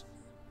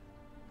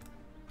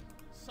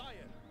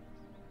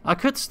 I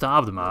could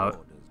starve them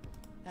out.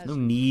 No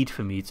need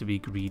for me to be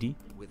greedy.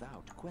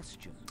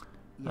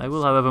 I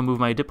will, however, move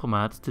my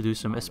diplomat to do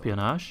some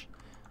espionage.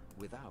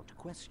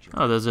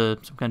 Oh, there's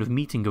some kind of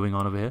meeting going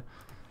on over here.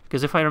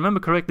 Because if I remember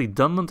correctly,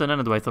 Dunland and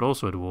Enedwaith are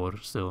also at war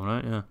still,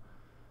 right? Yeah.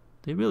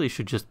 They really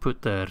should just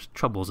put their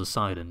troubles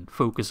aside and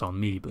focus on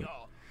me, but...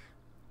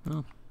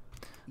 Well,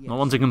 not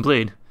one to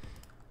complain.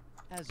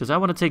 Because I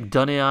want to take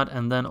Duneyard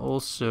and then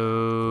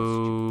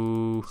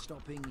also...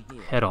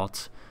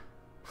 Herod.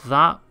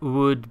 That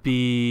would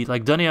be...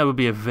 Like, Duneyard would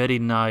be a very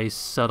nice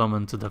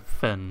settlement to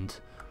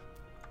defend.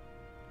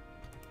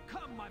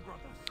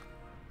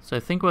 So I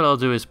think what I'll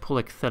do is pull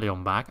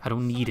Ecthelion back. I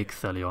don't need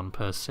Ecthelion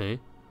per se.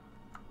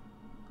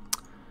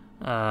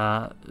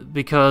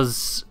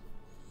 Because...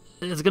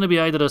 It's going to be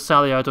either a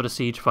sally out or a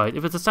siege fight.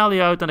 If it's a sally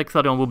out, then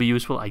Ecthelion will be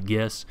useful, I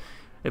guess.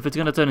 If it's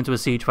going to turn into a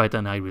siege fight,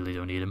 then I really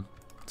don't need him.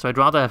 So I'd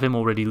rather have him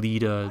already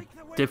lead a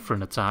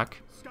different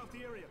attack.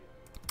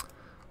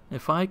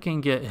 If I can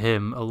get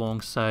him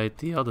alongside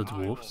the other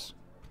dwarves...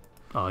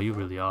 Oh, you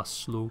really are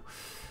slow.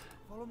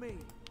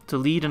 To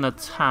lead an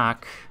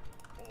attack...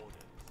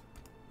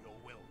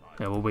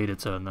 Yeah, we'll wait a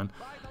turn then.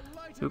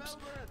 Oops.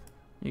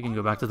 You can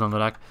go back to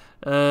Dunland.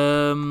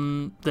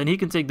 Then he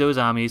can take those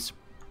armies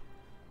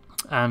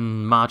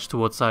and march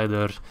towards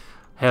either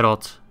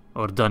Herod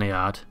or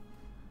Duneyard.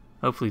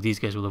 Hopefully these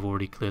guys will have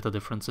already cleared the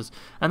differences.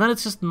 And then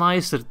it's just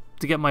nicer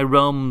to get my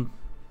realm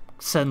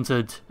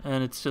centered,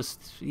 and it's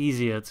just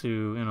easier to,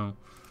 you know,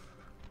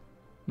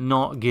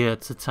 not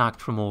get attacked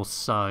from all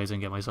sides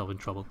and get myself in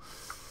trouble.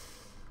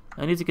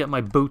 I need to get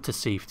my boat to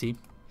safety.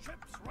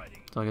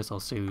 So I guess I'll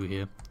sail you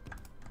here.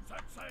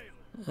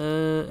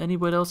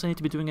 Anywhere else I need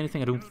to be doing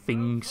anything? I don't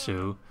think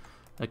so.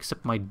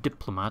 Except my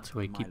diplomat, who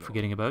I keep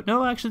forgetting about.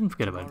 No, I actually didn't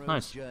forget about it.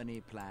 Nice.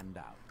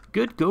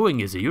 Good going,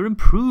 Izzy. You're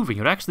improving.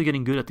 You're actually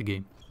getting good at the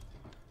game.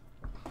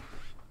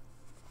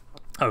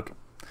 Okay.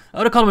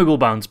 Our economy will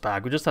bounce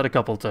back. We just had a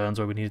couple turns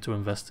where we needed to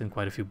invest in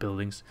quite a few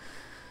buildings.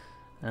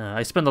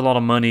 I spend a lot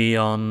of money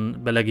on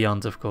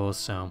Belegiant, of course,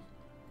 so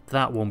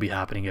that won't be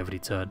happening every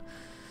turn.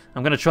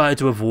 I'm going to try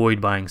to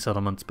avoid buying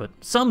settlements, but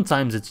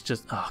sometimes it's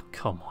just... Oh,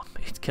 come on,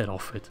 mate. Get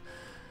off it.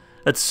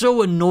 It's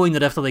so annoying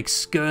that I have to, like,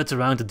 skirt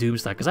around the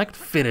Doomstack, because I could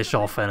finish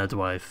off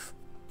Enedwaith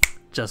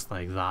just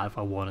like that if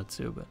I wanted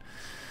to, but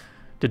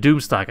the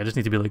Doomstack, I just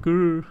need to be like,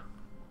 Urgh.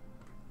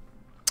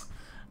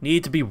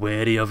 Need to be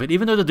wary of it,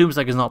 even though the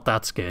Doomstack is not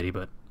that scary,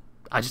 but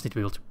I just need to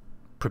be able to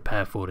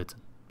prepare for it,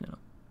 and, you know,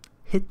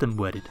 hit them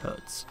where it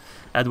hurts.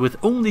 And with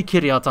only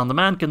Kiryat, the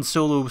man can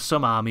solo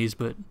some armies,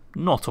 but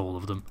not all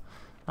of them,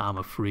 I'm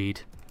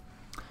afraid.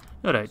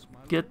 Alright,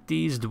 get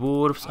these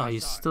dwarves. I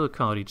still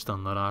can't reach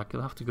Dunland.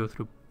 I'll have to go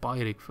through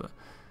Byrix for...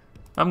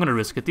 I'm gonna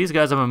risk it. These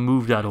guys haven't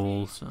moved at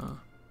all, so...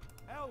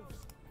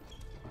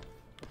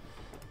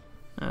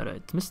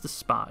 Alright, Mr.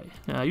 Spy.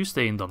 Yeah, you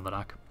stay in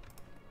Dunland.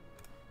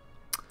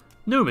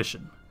 New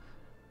mission.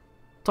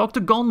 Talk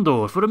to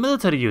Gondor for a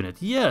military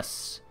unit.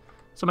 Yes!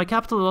 So my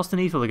capital lost in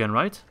Ethel again,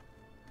 right?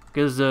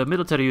 Because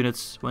military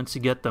units, once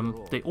you get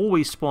them, they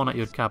always spawn at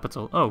your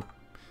capital. Oh.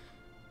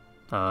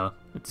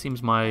 It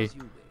seems my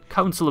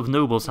Council of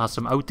Nobles has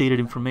some outdated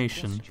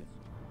information.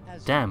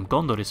 Damn,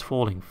 Gondor is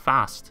falling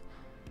fast.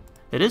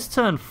 It is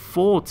turn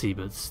 40,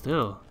 but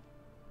still.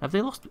 Have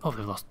they lost? Oh,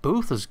 they've lost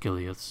both as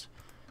Gileads.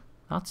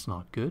 That's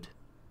not good.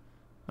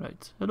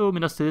 Right. Hello,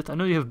 Minas Tirith. I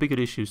know you have bigger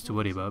issues to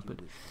worry about,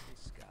 but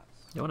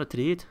you want to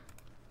trade?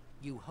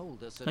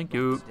 Thank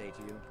you.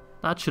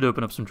 That should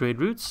open up some trade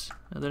routes.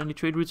 Are there any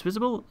trade routes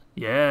visible?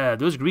 Yeah,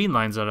 those green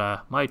lines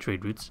are my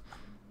trade routes.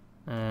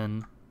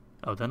 And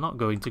oh, they're not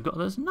going to go.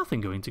 There's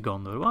nothing going to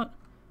Gondor. What?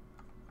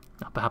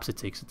 Oh, perhaps it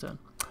takes a turn.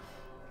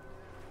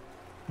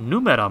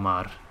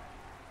 Numeramar.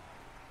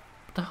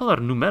 What the hell are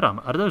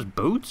Numeram? Are those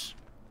boats?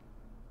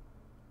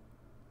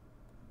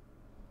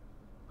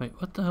 Wait,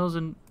 what the hell's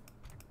in?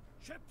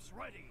 Ships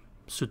ready.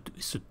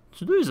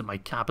 Suduri isn't my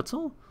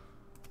capital.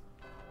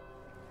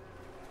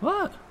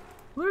 What?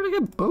 Where did I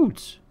get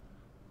boats?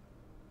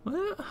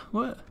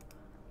 What?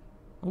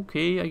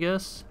 Okay, I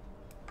guess.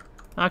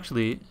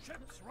 Actually,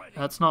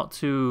 that's not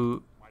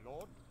too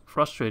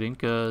frustrating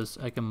because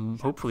I can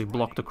hopefully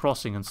block the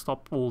crossing and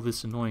stop all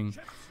this annoying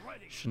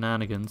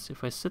shenanigans.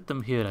 If I sit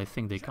them here, I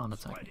think they can't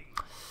attack me.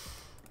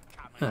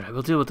 Alright,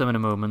 we'll deal with them in a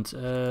moment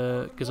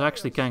because I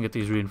actually can get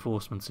these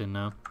reinforcements in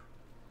now.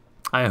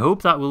 I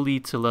hope that will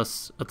lead to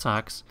less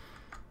attacks.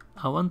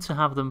 I want to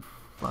have them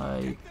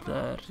fight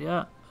there.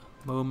 Yeah.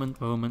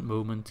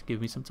 Moment.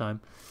 Give me some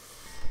time.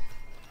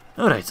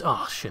 Alright.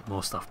 Oh, shit.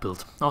 More stuff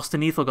built.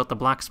 Austin Ethel got the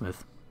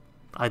blacksmith.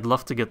 I'd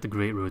love to get the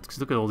Great Road, because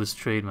look at all this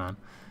trade, man.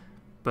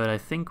 But I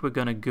think we're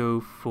going to go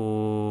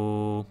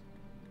for...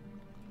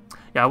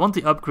 Yeah, I want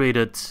the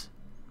upgraded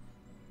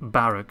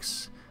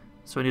barracks.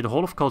 So I need a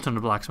Hall of Culture and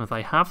a blacksmith.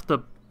 I have the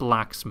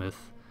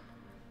blacksmith.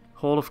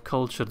 Hall of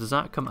Culture. Does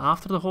that come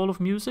after the Hall of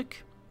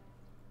Music?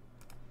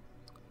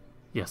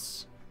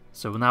 Yes.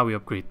 So now we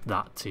upgrade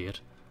that tier.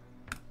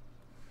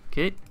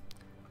 Okay.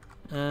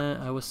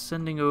 I was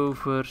sending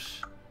over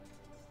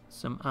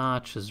some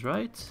archers,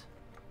 right?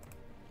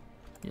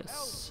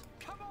 Yes.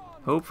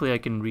 Hopefully I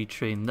can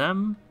retrain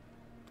them.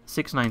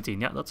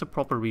 619, yeah, that's a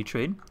proper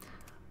retrain.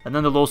 And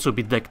then they'll also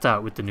be decked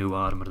out with the new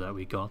armor that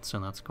we got, so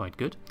that's quite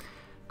good.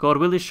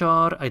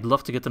 Gorwillishar, I'd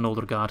love to get an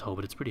older guard hall,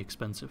 but it's pretty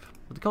expensive.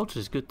 But the culture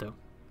is good though.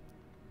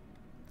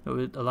 It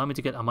would allow me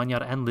to get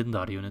Amanyar and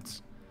Lindar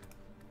units.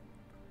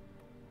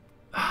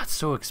 Ah, it's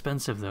so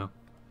expensive though.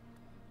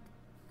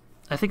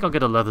 I think I'll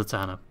get a leather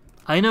tanner.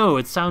 I know,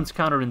 it sounds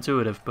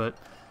counterintuitive, but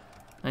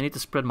I need to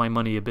spread my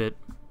money a bit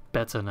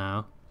better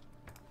now.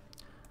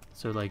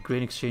 So like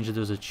grain exchange,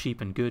 those are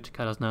cheap and good.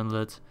 Karas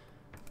Nanlet,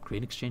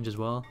 grain exchange as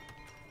well.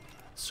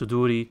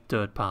 Suduri,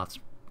 dirt paths,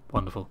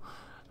 wonderful.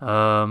 What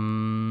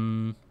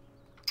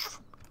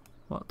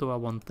do I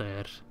want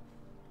there?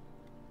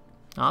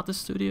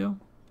 Artist studio.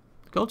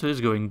 The culture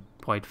is going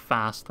quite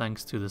fast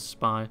thanks to the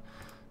spy,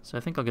 so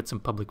I think I'll get some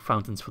public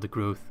fountains for the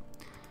growth,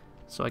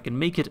 so I can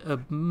make it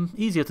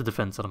easier to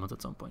defend settlement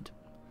at some point.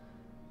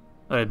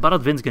 Alright,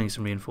 Barad Vin's getting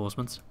some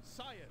reinforcements.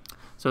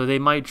 So they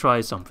might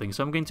try something.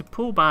 So I'm going to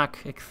pull back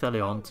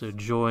Ecthelion to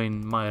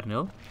join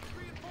Myrnil.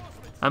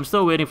 I'm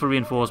still waiting for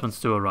reinforcements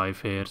to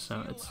arrive here,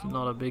 so it's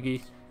not a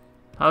biggie.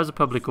 How's the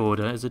public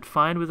order? Is it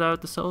fine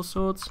without the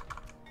sellswords?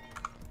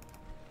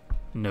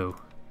 No.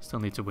 Still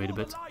need to wait a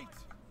bit.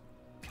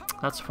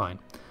 That's fine.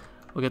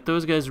 We'll get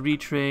those guys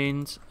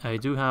retrained. I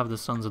do have the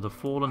Sons of the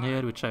Fallen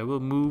here, which I will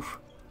move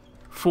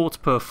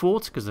fort per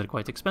fort, because they're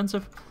quite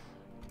expensive.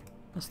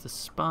 That's the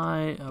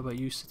spy. How about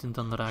you sit in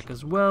Dunrak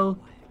as well?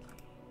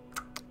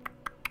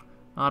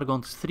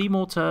 Argond, 3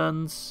 more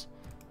turns.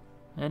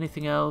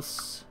 Anything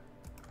else?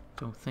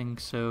 Don't think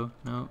so.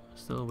 No,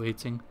 still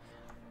waiting.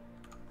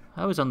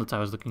 How is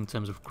Undertowers looking in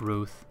terms of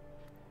growth?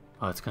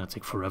 Oh, it's gonna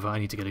take forever. I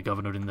need to get a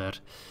governor in there.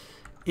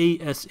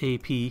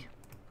 ASAP.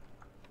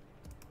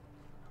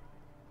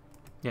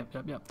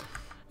 Yep.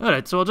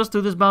 Alright, so I'll just do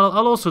this battle.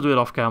 I'll also do it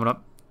off camera.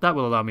 That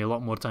will allow me a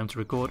lot more time to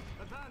record.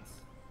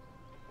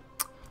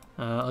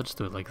 I'll just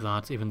do it like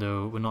that, even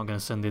though we're not going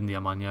to send in the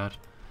Amanyar.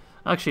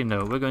 Actually,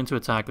 no, we're going to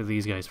attack with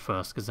these guys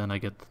first, because then I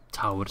get the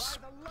towers.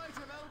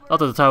 Not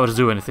that the towers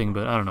do anything,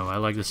 but I don't know, I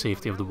like the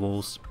safety of the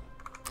walls.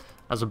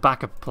 As a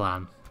backup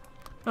plan.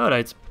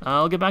 Alright,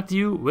 I'll get back to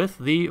you with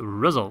the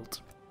result.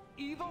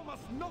 Evil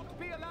must not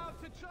be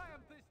allowed to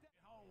triumph this day.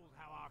 Behold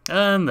how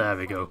our And there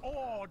we go.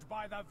 awed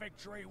by the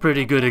victory.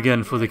 Pretty good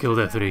again for the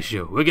kill-death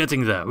ratio. We're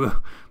getting there. We're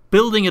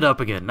building it up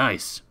again.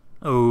 Nice.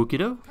 Okie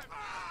doke.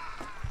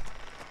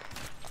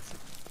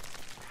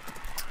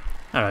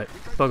 Alright,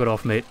 bugger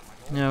off, mate.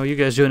 Now you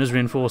guys join as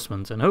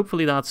reinforcements, and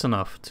hopefully that's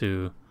enough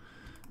to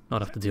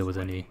not have to deal with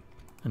any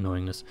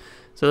annoyingness.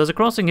 So there's a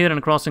crossing here and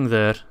a crossing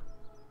there.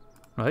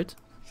 Right?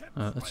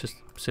 Let's just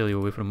sail you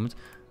away for a moment.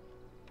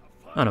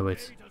 Oh no,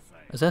 wait.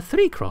 Is there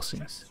 3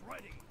 crossings?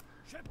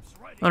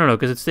 Oh no,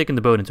 because it's taking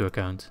the boat into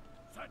account.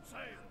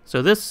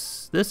 So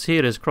this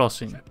here is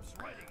crossing.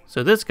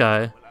 So this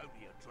guy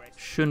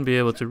shouldn't be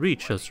able to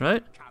reach us,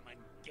 right?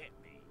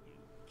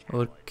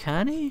 Or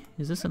can he?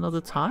 Is this another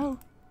tile?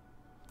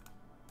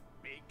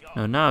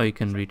 No, now he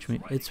can reach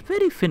me. It's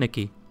very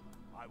finicky.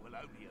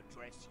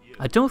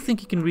 I don't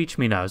think he can reach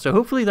me now, so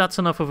hopefully that's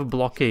enough of a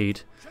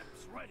blockade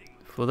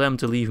for them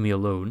to leave me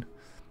alone.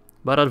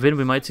 Barad Vin,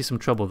 we might see some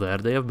trouble there.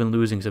 They have been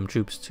losing some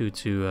troops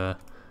to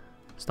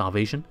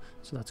starvation,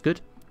 so that's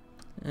good.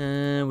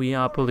 We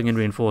are pulling in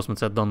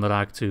reinforcements at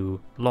Dunland to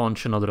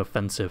launch another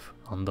offensive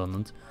on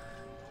Dunland.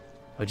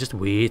 We're just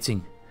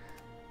waiting.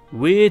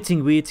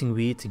 Waiting.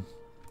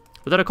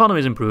 But their economy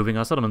is improving,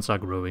 our settlements are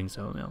growing,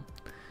 so, you know.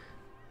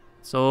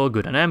 It's all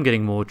good, and I am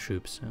getting more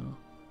troops, so.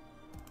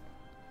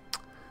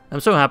 I'm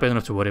so happy I don't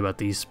have to worry about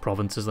these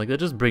provinces. Like, they're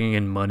just bringing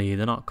in money,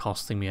 they're not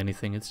costing me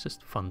anything, it's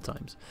just fun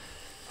times.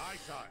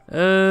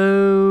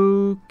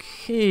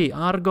 Okay,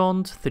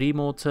 Argond, 3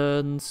 more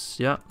turns.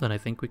 Yeah, then I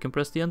think we can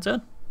press the end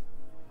turn.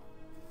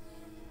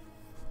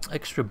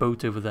 Extra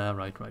boat over there,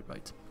 right.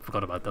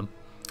 Forgot about them.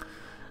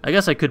 I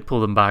guess I could pull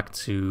them back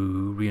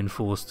to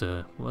reinforce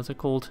the, what's it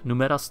called?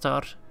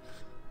 Numerastar?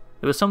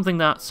 There was something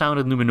that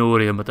sounded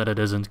Numenorian, but that it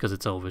isn't because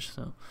it's Elvish,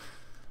 so.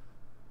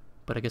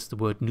 But I guess the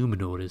word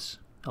Numenor is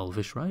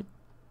Elvish, right?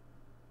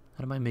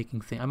 How am I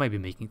making things? I might be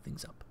making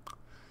things up.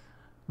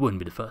 Wouldn't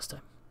be the first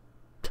time.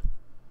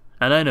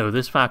 And I know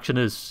this faction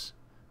is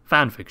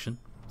fan fiction,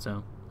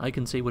 so I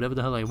can say whatever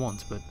the hell I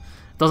want, but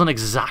it doesn't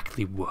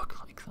exactly work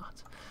like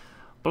that.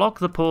 Block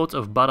the port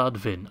of Barad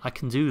Vin. I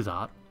can do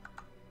that.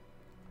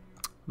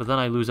 But then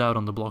I lose out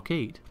on the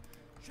blockade.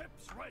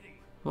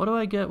 What do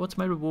I get? What's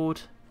my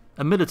reward?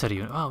 A military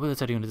unit. Oh,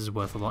 military unit is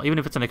worth a lot. Even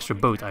if it's an extra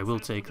boat, I will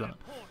take that.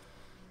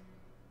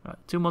 Right,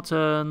 2 more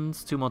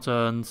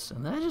turns,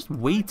 and they're just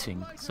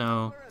waiting,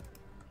 so.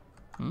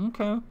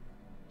 Okay.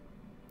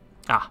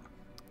 Ah.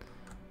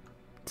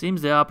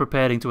 Seems they are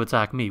preparing to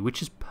attack me,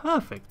 which is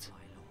perfect.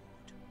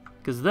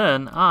 Because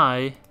then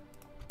I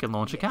can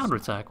launch a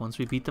counterattack once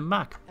we beat them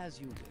back.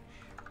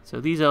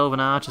 So these elven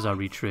archers are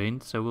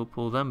retrained, so we'll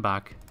pull them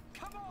back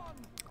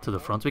to the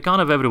front. We can't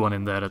have everyone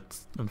in there,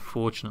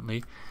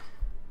 unfortunately.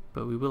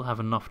 But we will have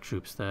enough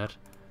troops there.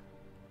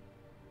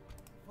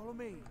 Follow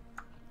me.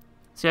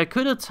 See, I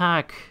could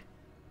attack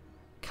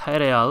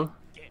Cairill,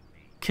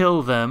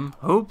 kill them,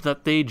 hope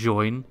that they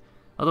join.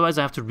 Otherwise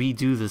I have to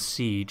redo the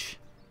siege.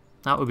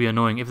 That would be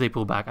annoying if they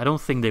pull back. I don't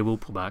think they will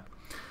pull back.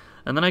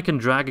 And then I can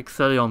drag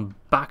Ecthelion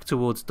back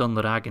towards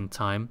Dunland in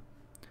time.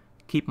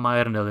 Keep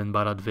Myrnil in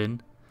Barad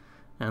Vin.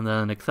 And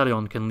then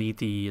Ecthelion can lead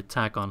the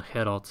attack on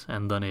Herod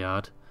and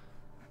Dunayard.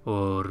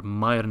 Or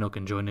Myrnil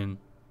can join in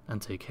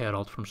and take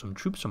Herod from some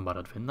troops from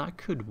Barad Vin. That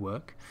could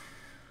work.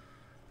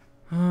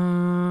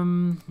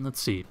 Let's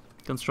see.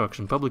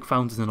 Construction. Public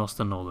fountains in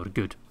Osternoller.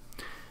 Good.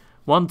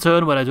 1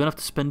 turn where I don't have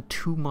to spend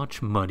too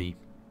much money.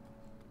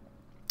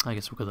 I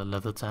guess we'll get a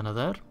leather tanner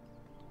there.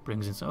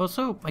 Brings in some... Oh,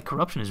 so my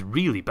corruption is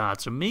really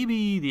bad. So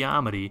maybe the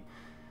armory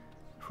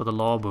for the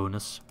law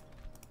bonus.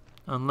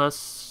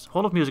 Unless...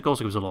 Hall of Music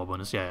also gives a law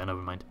bonus. Yeah,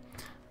 never mind.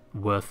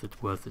 Worth it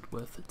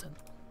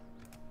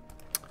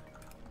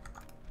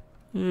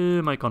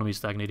then. My economy is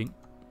stagnating.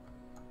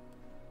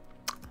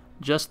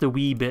 Just a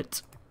wee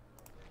bit.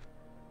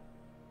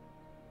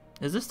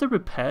 Is this the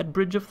repaired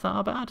bridge of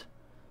Tharbad?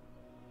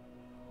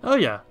 Oh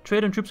yeah,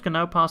 trade and troops can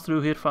now pass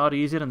through here far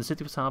easier and the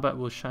city of Tharbad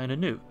will shine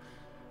anew.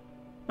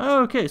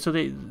 Oh, okay, so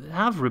they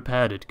have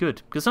repaired it,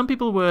 good. Because some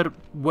people were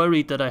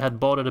worried that I had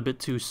bought it a bit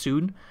too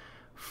soon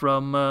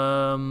from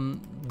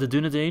the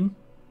Dunedain.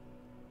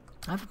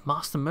 I have a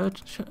master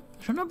merchant. Should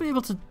I not be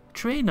able to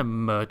train a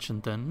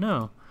merchant then?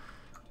 No.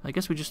 I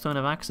guess we just don't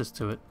have access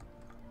to it.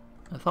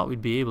 I thought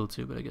we'd be able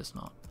to, but I guess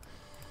not.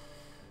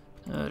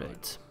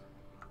 Alright.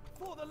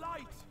 For the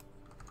light.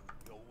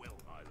 Your will,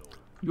 my lord.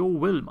 Your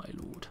will, my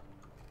lord.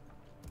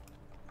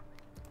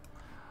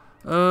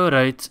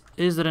 Alright,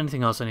 is there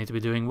anything else I need to be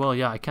doing? Well,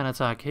 yeah, I can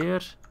attack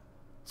here.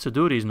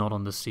 Suduri is not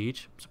on the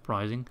siege,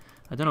 surprising.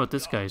 I don't know what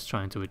this guy is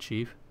trying to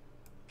achieve.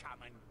 Come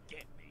and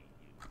get me.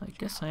 I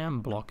guess I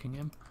am blocking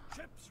him.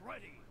 Ships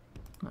ready.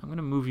 I'm going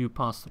to move you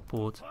past the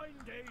port. Fine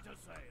day to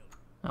sail.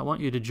 I want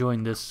you to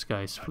join this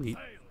guy's fleet.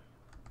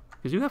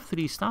 Because you have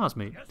 3 stars,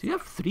 mate. Do you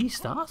have 3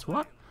 stars?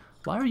 What?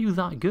 Why are you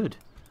that good?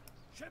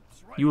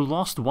 Ships ready. You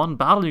lost 1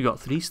 battle, you got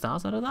 3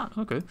 stars out of that?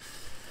 Okay.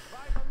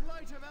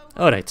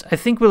 Alright, I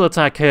think we'll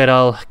attack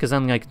Cairill, because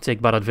then I can take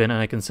Barad Vin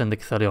and I can send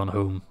Ecthelion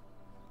home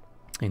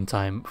in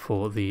time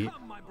for the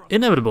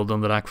inevitable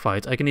Dunland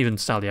fight. I can even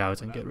sally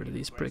out and get rid of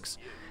these pricks.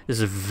 This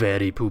is a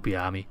very poopy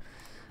army.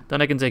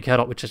 Then I can take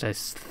Herod, which is, I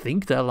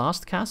think, their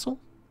last castle.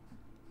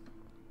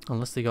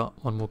 Unless they got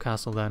 1 more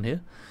castle down here.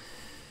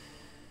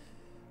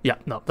 Yeah,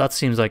 no, that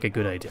seems like a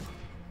good idea.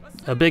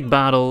 A big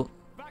battle.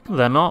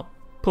 They're not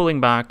pulling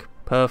back.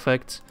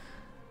 Perfect.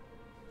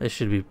 This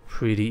should be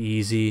pretty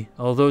easy.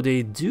 Although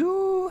they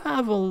do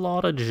have a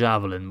lot of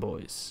javelin,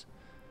 boys.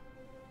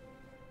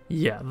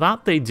 Yeah,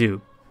 that they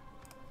do.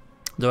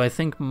 Though I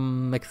think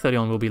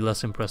Ecthelion will be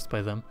less impressed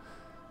by them.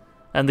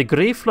 And the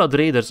Grey Flood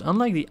Raiders,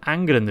 unlike the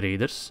Angren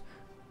Raiders,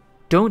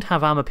 don't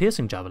have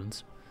armor-piercing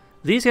javelins.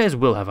 These guys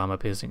will have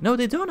armor-piercing. No,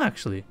 they don't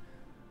actually.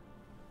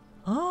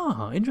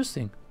 Ah,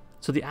 interesting.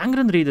 So the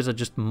Angren Raiders are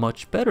just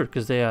much better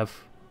because they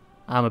have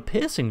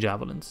armor-piercing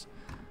javelins.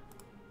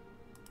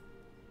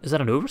 Is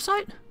that an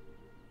oversight?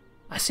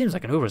 That seems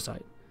like an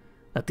oversight.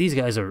 That these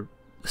guys are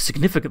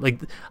significant. Like,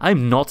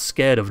 I'm not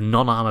scared of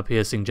non-armor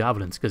piercing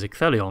javelins because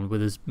Icthelion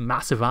with his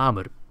massive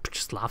armor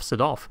just laughs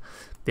it off.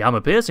 The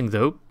armor piercing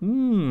though,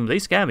 they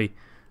scare me.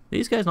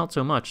 These guys not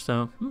so much.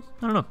 So I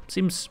don't know.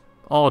 Seems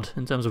odd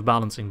in terms of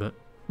balancing, but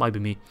might be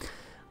me.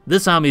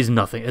 This army is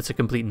nothing. It's a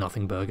complete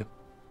nothing burger.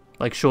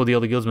 Like, sure, the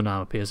other guildsmen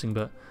armor piercing,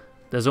 but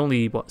there's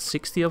only what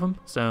 60 of them,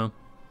 so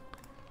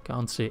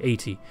can't say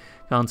 80.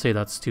 Can't say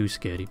that's too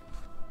scary.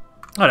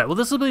 Alright, well,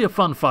 this will be a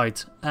fun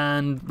fight,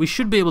 and we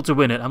should be able to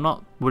win it. I'm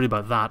not worried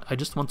about that. I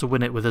just want to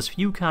win it with as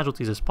few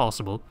casualties as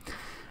possible.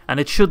 And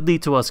it should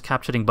lead to us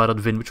capturing Barad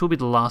Vin, which will be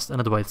the last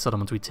Enedwaith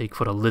settlement we take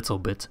for a little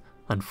bit,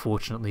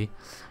 unfortunately.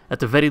 At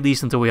the very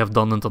least, until we have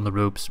Dunland on the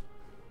ropes.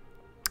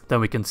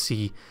 Then we can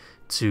see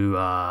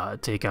to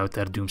take out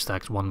their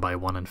doomstacks one by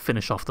one and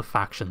finish off the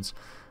factions.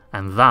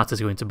 And that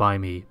is going to buy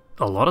me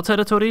a lot of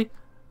territory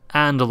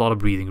and a lot of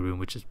breathing room,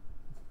 which is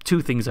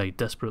two things I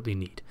desperately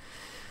need.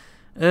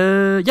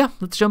 Yeah,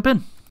 let's jump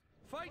in.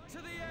 Fight to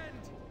the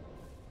end.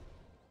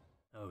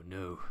 Oh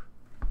no.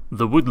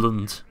 The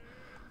woodland.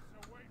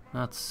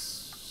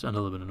 That's a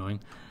little bit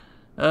annoying.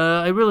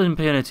 I really didn't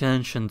pay any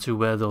attention to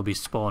where they'll be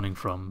spawning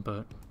from,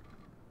 but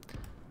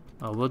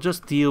we'll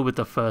just deal with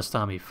the first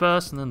army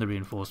first and then the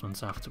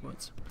reinforcements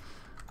afterwards.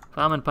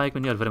 Farm and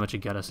pikemen, you're very much a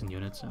garrison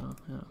unit, so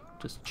yeah,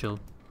 just chill.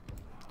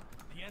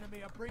 The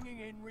enemy are bringing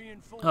in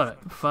reinforcements.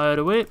 Alright, fire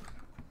away.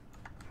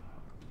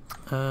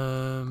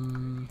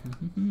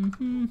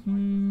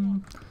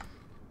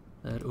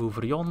 They're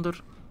over yonder.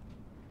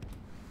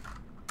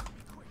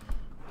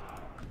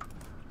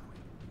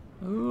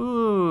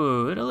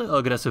 Oh, you're a little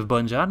aggressive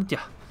bunch, aren't ya?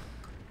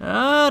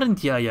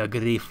 Aren't ya, you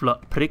grey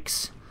flut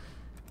pricks?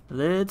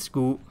 Let's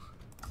go.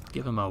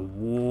 Give him a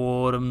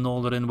warm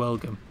Northern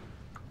welcome.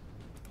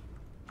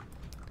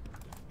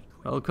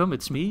 Welcome,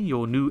 it's me,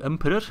 your new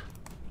emperor.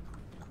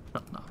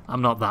 No,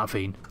 I'm not that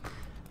vain.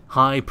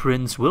 High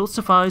Prince will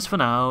suffice for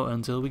now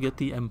until we get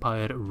the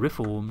Empire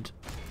reformed.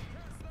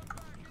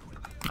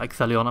 Like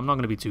Thelion, I'm not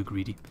going to be too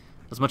greedy,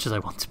 as much as I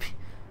want to be.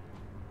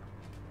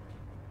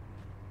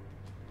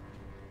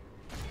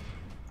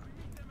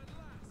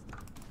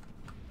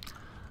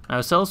 Now,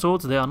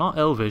 sellswords, they are not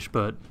elvish,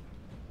 but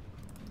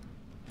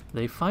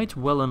they fight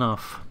well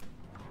enough.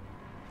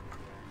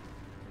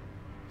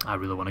 I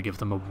really want to give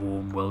them a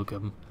warm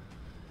welcome.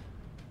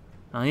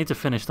 I need to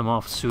finish them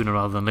off sooner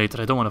rather than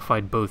later. I don't want to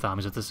fight both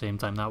armies at the same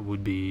time. That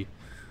would be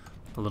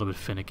a little bit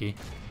finicky.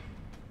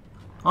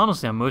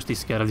 Honestly, I'm mostly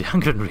scared of the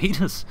Argond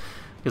Raiders,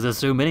 because there's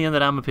so many and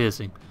their armor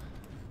piercing.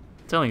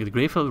 I'm telling you, the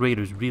Greyfell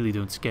Raiders really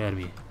don't scare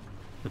me.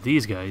 But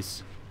these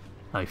guys,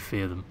 I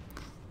fear them.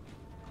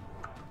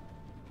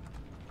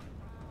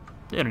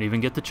 They don't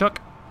even get to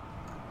chuck.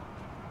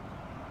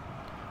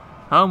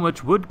 How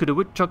much wood could a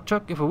woodchuck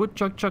chuck if a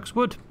woodchuck chucks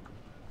wood?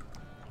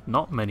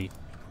 Not many.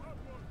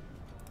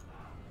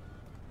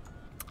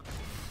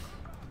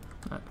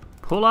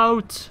 Pull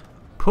out!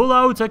 Pull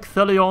out,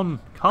 Icthelion!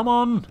 Come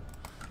on!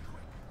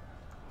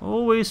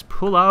 Always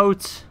pull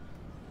out!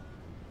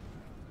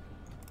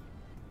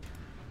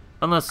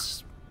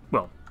 Unless...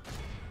 well,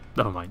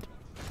 never mind.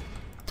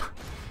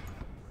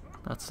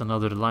 That's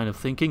another line of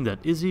thinking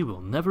that Izzy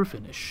will never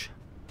finish.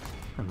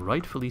 And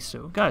rightfully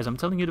so. Guys, I'm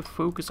telling you to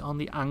focus on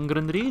the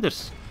Argond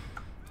Raiders.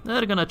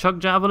 They're gonna chuck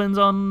javelins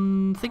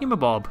on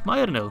Thingamabob,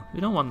 Myrnil. We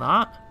don't want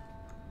that.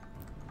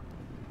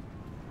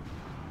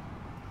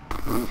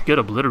 Get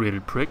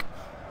obliterated, prick.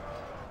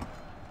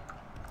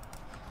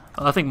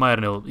 I think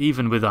Myrnil,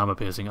 even with armor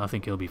piercing, I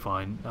think he'll be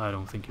fine. I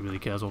don't think he really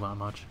cares all that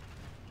much.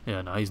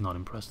 Yeah, no, he's not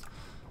impressed.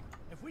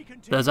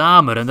 There's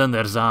armor and then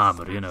there's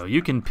armor, you know.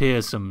 You can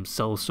pierce some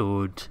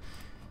sellsword,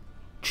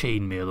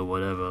 chainmail or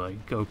whatever,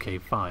 like, okay,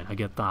 fine, I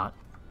get that.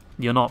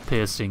 You're not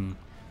piercing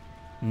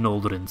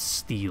Noldrin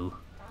steel.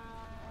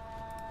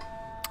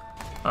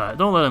 Alright,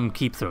 don't let him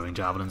keep throwing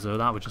javelins though,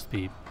 that would just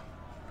be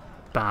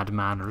bad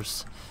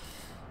manners.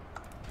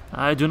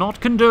 I do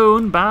not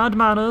condone bad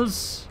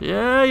manners.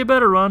 Yeah, you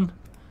better run.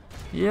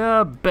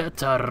 You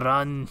better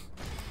run.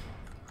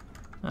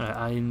 Alright,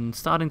 I'm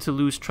starting to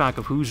lose track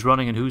of who's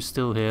running and who's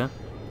still here.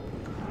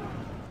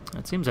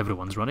 It seems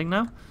everyone's running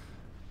now.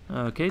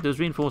 Okay, those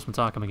reinforcements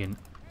are coming in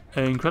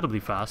incredibly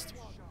fast.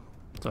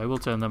 So I will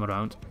turn them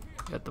around.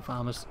 Get the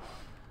farmers.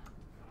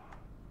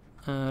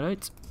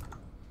 Alright.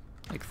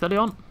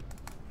 Icthelion.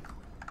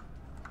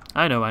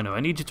 I know. I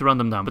need you to run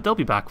them down, but they'll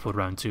be back for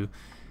round 2.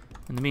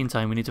 In the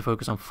meantime, we need to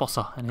focus on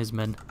Fossa and his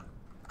men.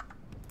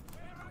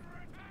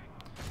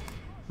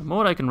 The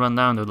more I can run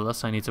down, though, the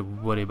less I need to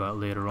worry about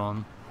later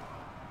on.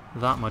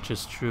 That much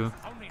is true.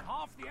 Only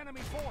half the enemy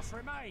force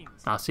remains.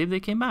 Ah, see, they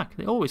came back.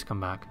 They always come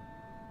back.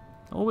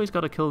 Always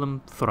gotta kill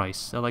them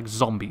thrice. They're like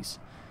zombies.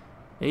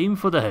 Aim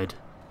for the head.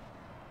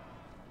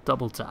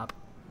 Double tap.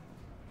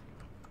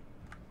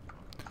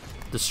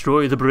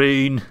 Destroy the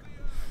brain.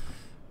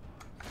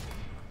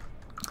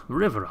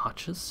 River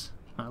archers.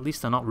 At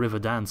least they're not river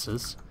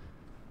dancers.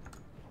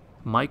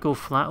 Michael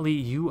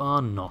Flatley, you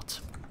are not.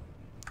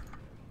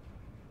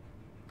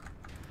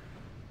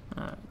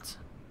 Alright.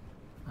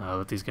 I'll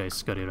let these guys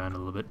scurry around a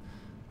little bit.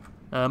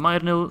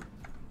 Myrnil,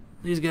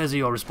 these guys are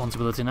your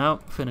responsibility now.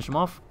 Finish them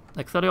off.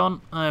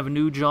 Ectherion, I have a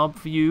new job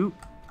for you.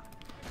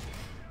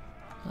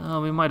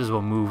 We might as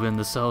well move in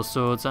the cell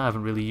swords. I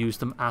haven't really used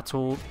them at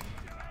all.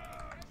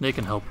 They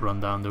can help run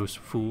down those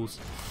fools.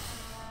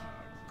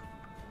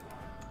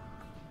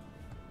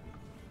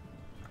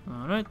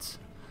 Alright.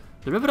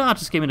 The River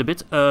Archers came in a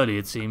bit early,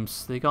 it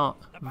seems. They got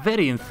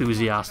very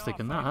enthusiastic,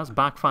 and that has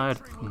backfired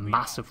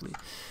massively.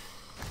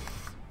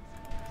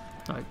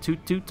 Alright,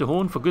 toot toot the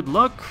horn for good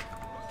luck.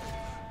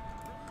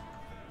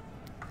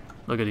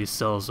 Look at these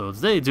cell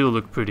swords. They do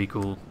look pretty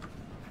cool.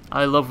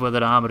 I love where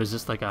their armor is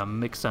just like a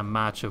mix and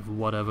match of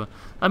whatever.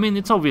 I mean,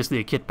 it's obviously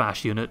a kit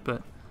bash unit,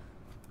 but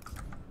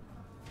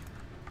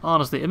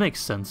honestly, it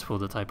makes sense for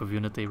the type of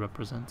unit they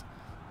represent.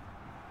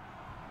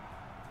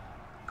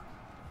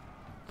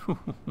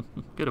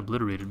 Get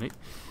obliterated, mate.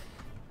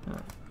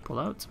 Pull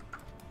out.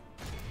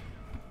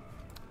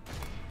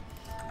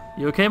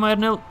 You okay,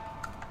 Myrnil?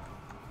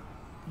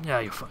 Yeah,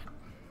 you're fine.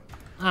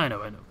 I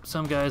know.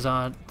 Some guys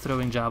are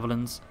throwing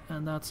javelins,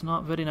 and that's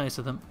not very nice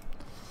of them.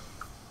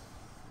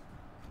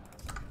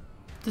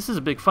 This is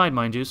a big fight,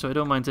 mind you, so I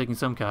don't mind taking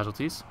some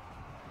casualties.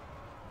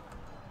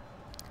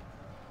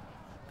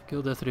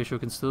 Kill death ratio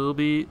can still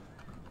be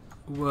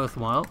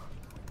worthwhile.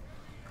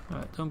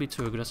 Alright, don't be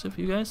too aggressive,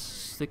 you guys.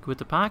 Stick with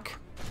the pack.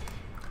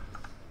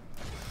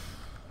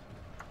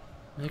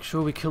 Make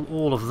sure we kill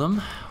all of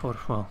them, or,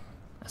 well,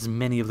 as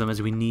many of them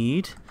as we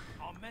need.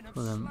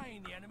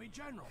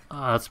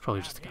 That's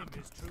probably just the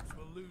captain.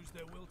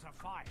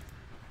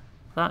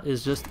 That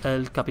is just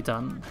El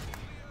Capitan.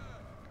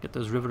 Get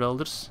those river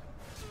elders.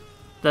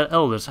 They're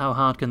elders, how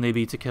hard can they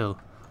be to kill?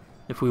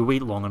 If we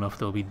wait long enough,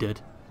 they'll be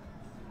dead.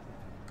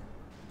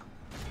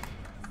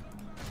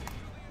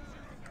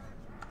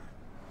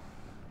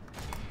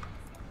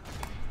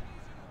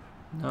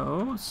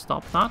 No,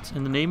 stop that,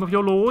 in the name of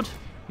your lord.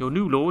 Your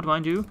new lord,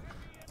 mind you.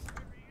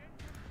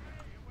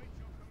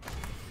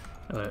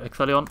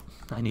 Ecthelion,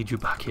 I need you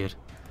back here.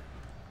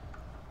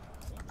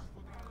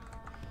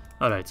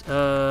 Alright,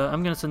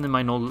 I'm gonna send in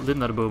my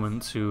Lindar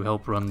bowmen to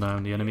help run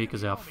down the enemy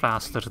because they are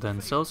faster than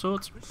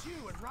sellswords.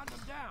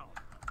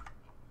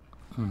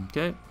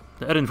 Okay,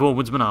 the Enedwaith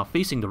woodsmen are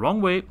facing the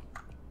wrong way.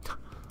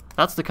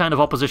 That's the kind of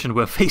opposition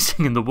we're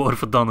facing in the war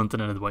for Dunland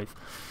and Enedwaith.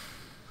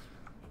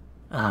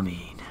 I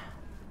mean,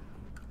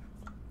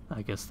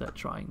 I guess they're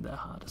trying their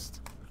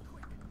hardest.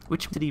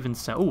 Which did even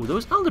say? Oh,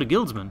 those elder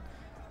guildsmen.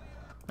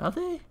 Are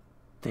they?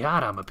 They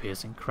are armor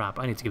piercing. Crap,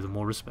 I need to give them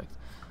more respect.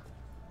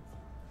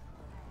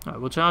 Alright,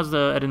 we'll charge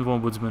the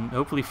Enedwaith woodsmen.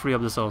 Hopefully free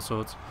up the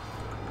sellswords.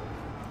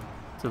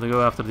 So they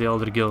go after the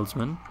elder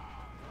guildsmen.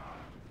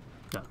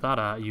 Yeah,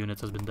 that unit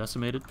has been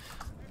decimated.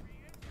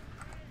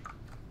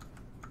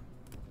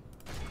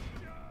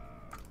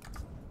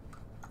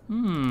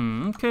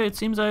 Okay, it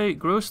seems I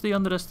grossly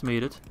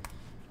underestimated.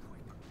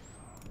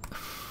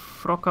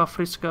 Frocka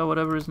Friska,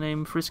 whatever his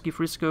name, Frisky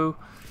Frisco.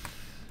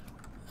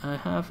 I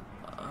have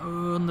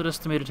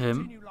underestimated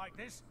him.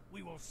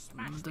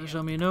 There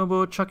shall be no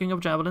more chucking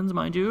of javelins,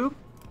 mind you.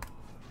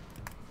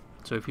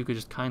 So if you could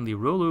just kindly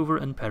roll over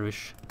and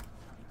perish,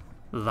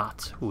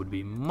 that would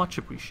be much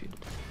appreciated.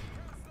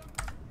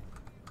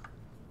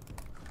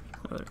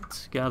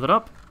 Alright, gather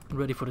up,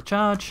 ready for the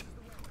charge.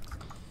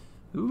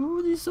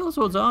 Ooh, these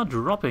sellswords are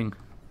dropping.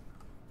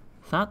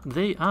 That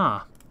they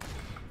are.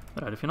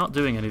 Alright, if you're not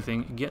doing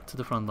anything, get to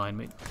the front line,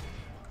 mate.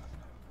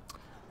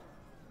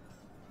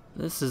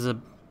 This is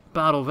a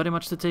battle very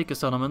much to take a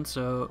settlement,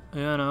 so,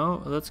 you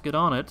know, let's get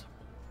on it.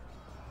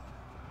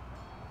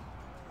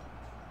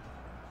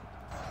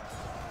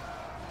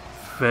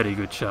 Very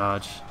good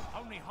charge.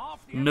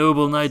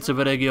 Noble knights of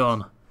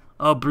Eregion,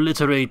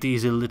 obliterate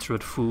these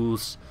illiterate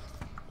fools.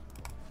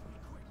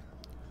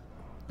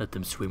 Let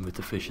them swim with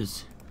the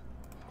fishes.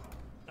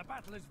 The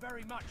battle is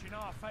very much in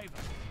our favor.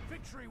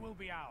 Victory will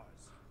be ours.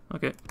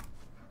 Okay.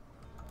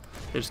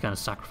 They just kind of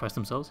sacrificed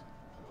themselves.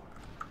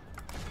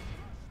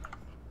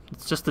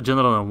 It's just the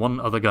general and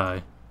one other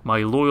guy. My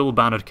loyal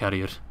banner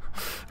carrier.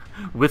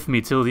 With me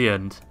till the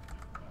end.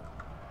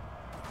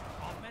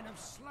 Our men have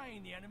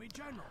slain the enemy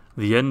general.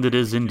 The end it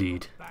is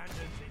indeed.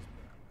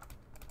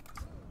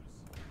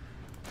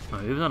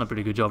 Right, we've done a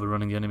pretty good job of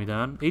running the enemy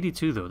down.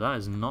 82 though, that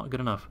is not good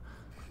enough.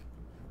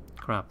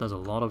 Crap, there's a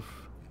lot of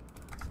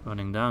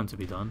running down to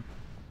be done.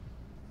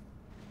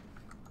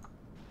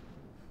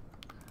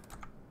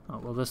 Oh,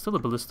 well, there's still a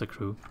ballista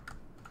crew,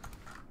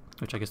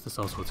 which I guess the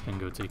sellswords can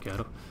go take care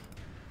of.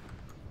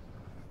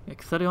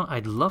 Ectherion,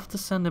 I'd love to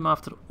send him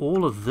after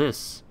all of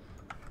this,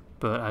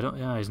 but I don't.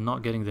 Yeah, he's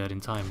not getting there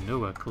in time.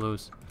 Nowhere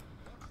close.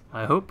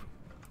 I hope.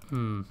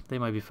 They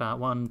might be fat.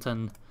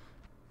 110.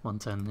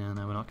 110. Yeah,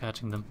 no, we're not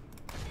catching them.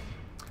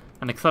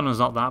 And Ectherion's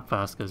not that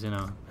fast because, you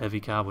know,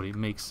 heavy cavalry. It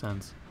makes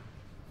sense.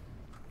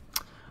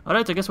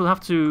 Alright, I guess we'll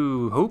have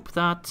to hope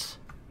that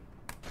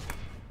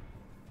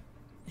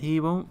he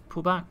won't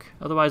pull back.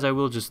 Otherwise, I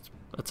will just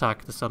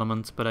attack the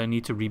settlement, but I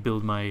need to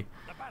rebuild my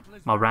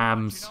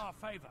rams.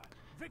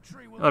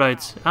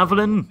 Alright,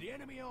 Avalyn.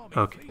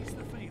 Okay.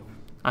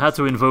 I had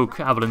to invoke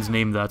Avalyn's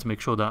name there to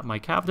make sure that my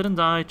cav didn't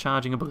die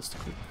charging a ballista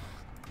crew.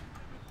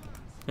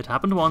 It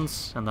happened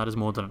once, and that is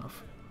more than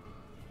enough.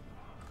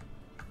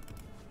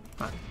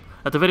 Right.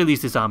 At the very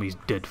least, this army is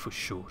dead for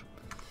sure.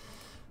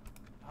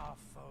 Our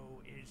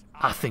foe is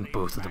I think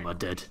both of them are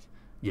dead.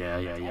 Yeah,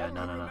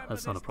 no,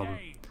 that's not a problem.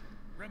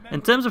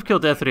 In terms of kill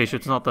death ratio,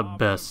 it's not the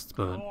best,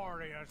 but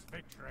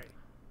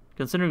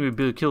considering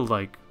we killed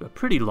like a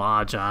pretty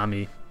large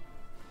army,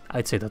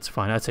 I'd say that's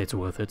fine. I'd say it's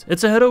worth it.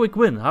 It's a heroic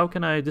win. How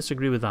can I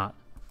disagree with that?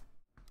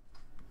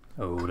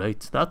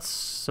 Alright,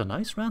 that's a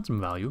nice ransom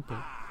value,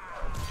 but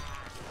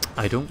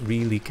I don't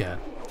really care.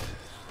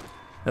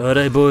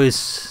 Alright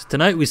boys,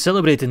 tonight we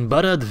celebrate in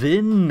Barad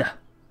Vin.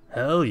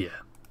 Hell yeah.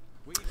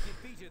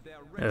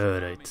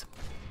 Alright.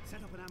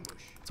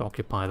 Let's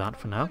occupy that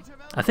for now.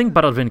 I think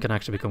Barad Vin can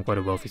actually become quite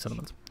a wealthy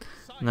settlement.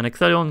 And then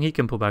Cairill, he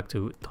can pull back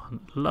to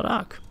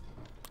Dunland.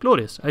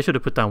 Glorious. I should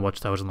have put down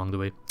watchtowers along the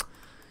way.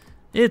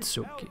 It's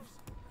okay.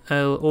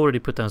 I'll already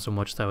put down some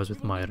watchtowers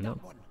with Myrnil.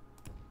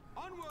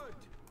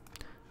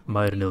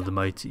 Myrnil the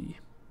Mighty.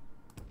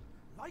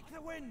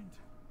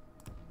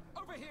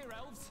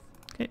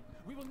 Okay.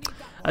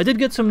 I did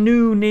get some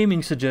new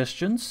naming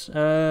suggestions.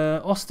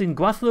 Ostin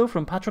Gwathlo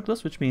from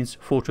Patroclus, which means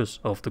Fortress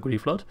of the Grey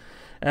Flood.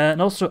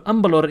 And also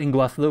Umbalor in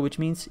Gwathlo, which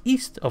means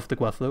East of the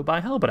Gwathlo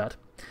by Halbarad.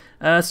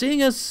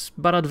 Seeing as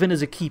Barad Vin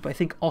is a keep, I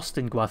think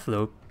Ostin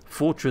Gwathlo,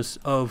 Fortress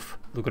of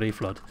the Grey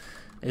Flood,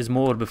 is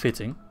more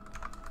befitting.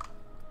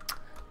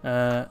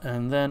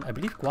 And then I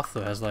believe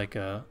Gwathlo has like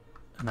an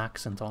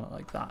accent on it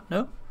like that.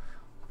 No?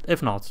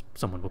 If not,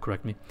 someone will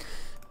correct me.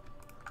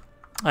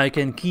 I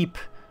can keep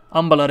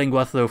Umbalor in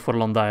Gwathlo for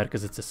Londair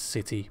because it's a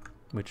city,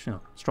 which, you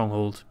know,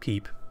 stronghold,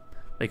 keep,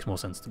 makes more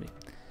sense to me.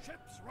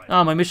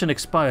 Ah, my mission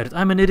expired.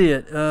 I'm an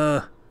idiot.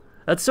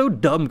 That's so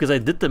dumb because I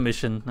did the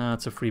mission. Nah,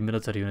 it's a free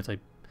military unit I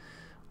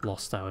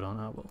lost out on.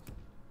 Ah, well.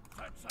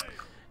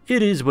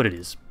 It is what it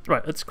is.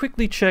 Right, let's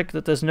quickly check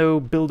that there's no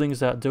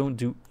buildings that don't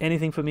do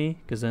anything for me,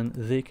 because then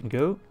they can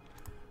go.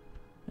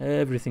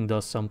 Everything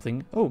does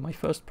something. Oh, my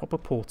first proper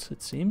port,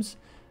 it seems.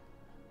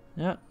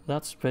 Yeah,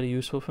 that's very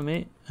useful for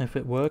me. If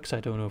it works, I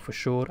don't know for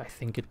sure. I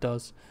think it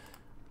does.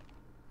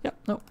 Yeah,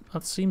 no,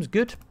 that seems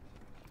good.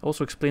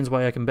 Also explains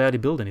why I can barely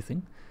build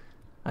anything.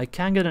 I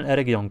can get an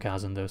Eregion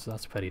chasm though, so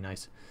that's very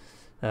nice.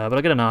 But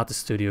I get an artist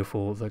studio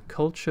for the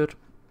culture.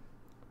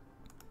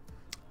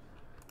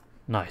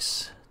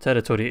 Nice.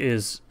 Territory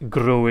is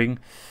growing.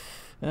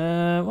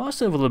 Well, I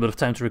still have a little bit of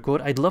time to record.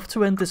 I'd love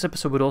to end this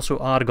episode with also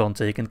Argond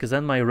taken, because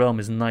then my realm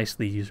is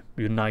nicely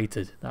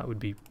united. That would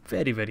be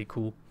very, very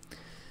cool.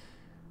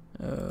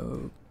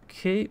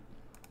 Okay.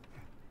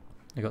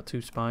 I got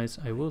 2 spies.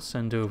 I will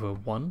send over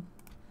 1.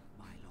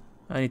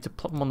 I need to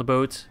plop them on the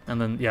boat,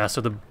 and then, yeah,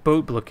 so the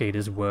boat blockade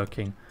is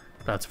working.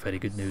 That's very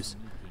good news.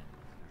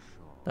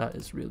 That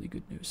is really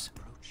good news.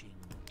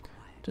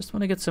 Just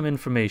want to get some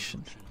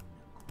information.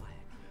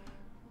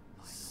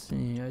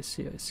 I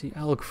see.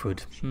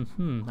 Alkford.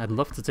 I'd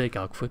love to take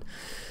Alkford.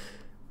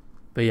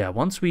 But yeah,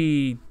 once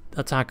we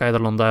attack either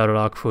Londair or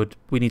Alkford,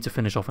 we need to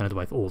finish off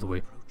Enedwaith all the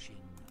way.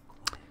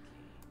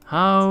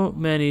 How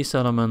many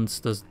settlements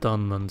does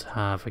Dunland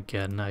have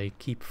again? I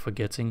keep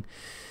forgetting.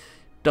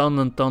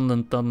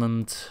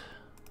 Dunland.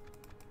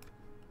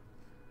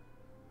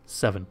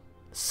 7.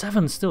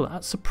 7 still.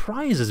 That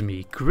surprises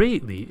me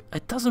greatly.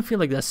 It doesn't feel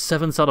like there's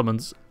 7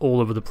 settlements all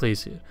over the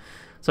place here.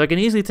 So I can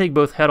easily take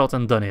both Herod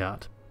and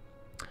Dunland.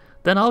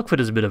 Then Alkford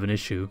is a bit of an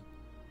issue.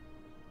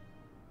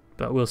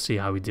 But we'll see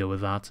how we deal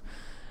with that.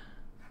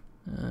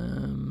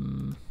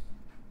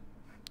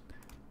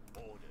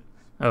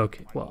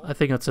 Okay, well, I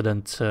think that's a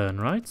then turn,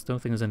 right?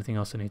 Don't think there's anything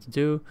else I need to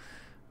do.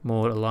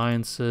 More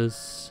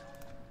alliances.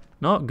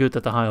 Not good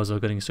that the High Elves are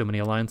getting so many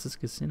alliances,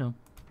 because, you know,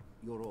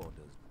 Your orders.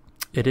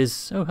 it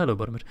is, oh hello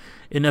Boromir,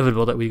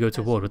 inevitable that we go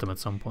to war with them at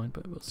some point,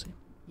 but we'll see.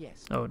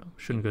 Yes. Oh no,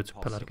 shouldn't go to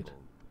Pelargir.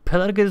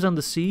 Pelargir is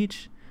under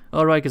siege?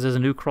 Alright, because there's a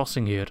new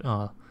crossing here.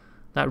 Ah,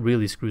 that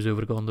really screws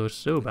over Gondor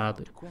so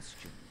badly.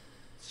 Question.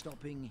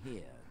 Stopping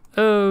here.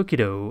 Okie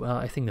doke,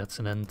 I think that's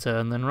an end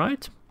turn then,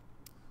 right?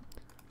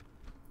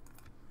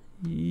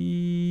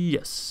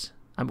 Yes.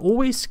 I'm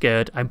always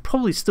scared. I'm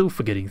probably still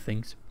forgetting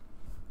things.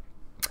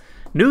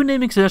 New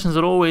naming suggestions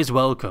are always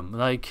welcome.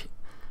 Like,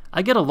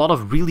 I get a lot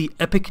of really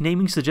epic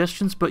naming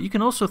suggestions, but you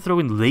can also throw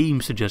in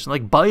lame suggestions.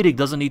 Like, Bairig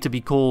doesn't need to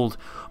be called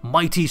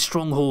Mighty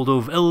Stronghold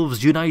of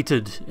Elves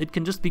United. It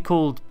can just be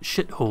called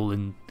Shithole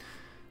in,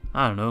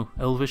 I don't know,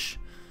 Elvish.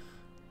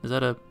 Is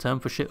that a term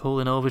for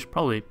shithole in Elvish?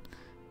 Probably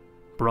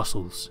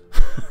Brussels.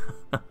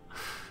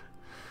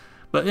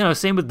 But, you know,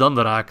 same with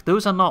Dunland.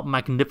 Those are not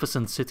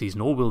magnificent cities,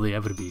 nor will they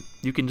ever be.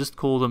 You can just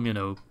call them, you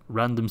know,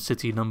 random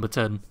city number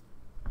 10.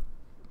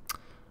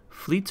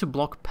 Fleet to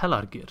block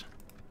Pelargir.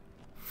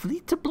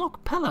 Fleet to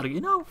block Pelargir?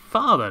 You know how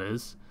far that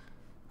is?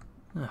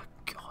 Oh,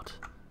 God.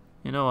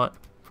 You know what?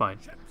 Fine.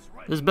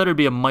 This better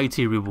be a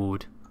mighty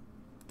reward.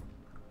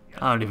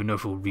 I don't even know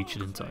if we'll reach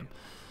it in time.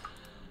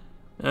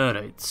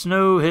 Alright,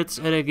 snow hits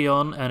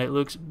Eregion, and it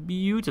looks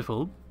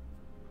beautiful.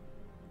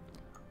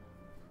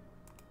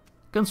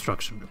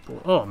 Construction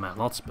report. Oh man,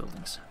 lots of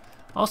buildings.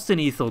 Austin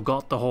Ethel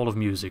got the Hall of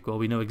Music. Well,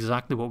 we know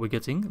exactly what we're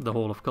getting. The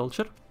Hall of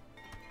Culture.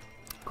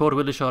 Cor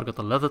Willishar got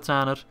the leather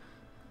tanner.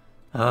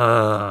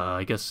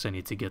 I guess I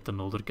need to get the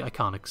Noldor. I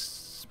can't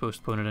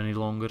postpone it any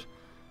longer.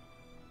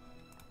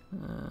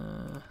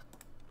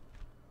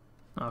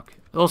 Okay.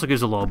 It also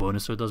gives a law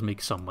bonus, so it does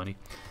make some money.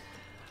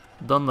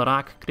 Done the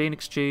rack. Grain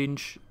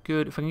exchange.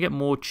 Good. If I can get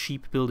more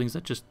cheap buildings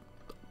that just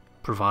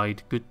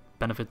provide good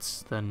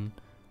benefits, then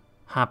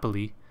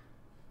happily.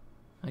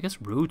 I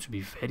guess roads would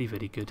be very,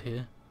 very good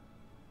here.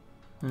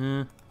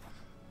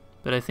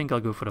 But I think I'll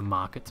go for the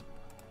market.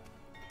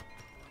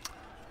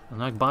 And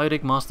like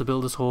Biotic, Master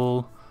Builder's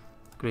Hall,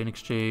 Grain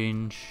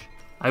Exchange.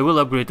 I will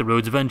upgrade the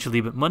roads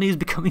eventually, but money is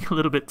becoming a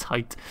little bit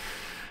tight.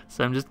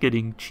 So I'm just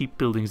getting cheap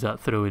buildings that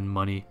throw in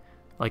money,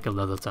 like a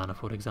Leather Tanner,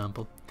 for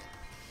example.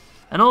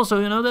 And also,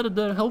 you know,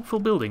 they're helpful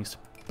buildings.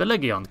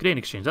 Belegion, Grain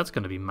Exchange, that's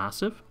going to be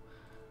massive.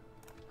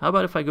 How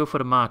about if I go for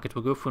the market?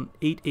 We'll go from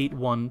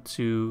 881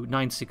 to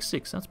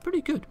 966. That's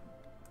pretty good.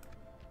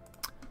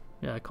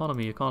 Yeah,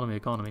 economy, economy,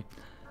 economy.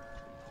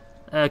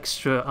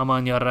 Extra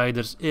Amanya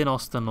riders in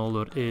Osten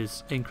Noldor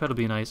is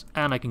incredibly nice,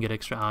 and I can get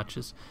extra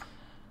archers.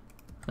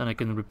 Then I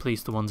can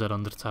replace the ones at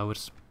Under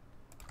Towers.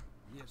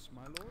 Yes,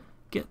 my lord.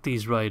 Get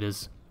these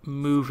riders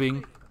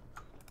moving.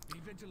 Be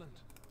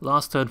vigilant.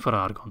 Last turn for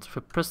Argond. If I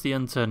press the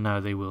end turn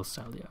now, they will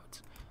sally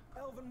out.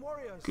 Elven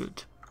warriors.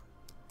 Good.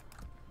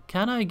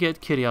 Can I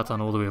get Kiryatan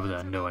all the way over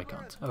there? No, I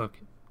can't.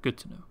 Okay, good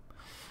to know.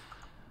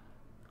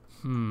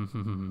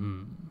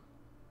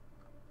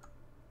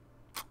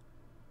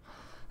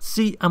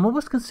 See, I'm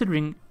almost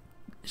considering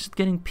just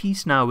getting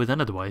peace now with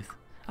Enedwaith.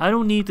 I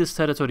don't need this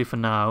territory for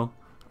now.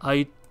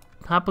 I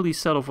happily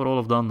settle for all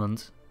of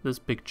Dunland, this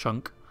big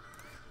chunk.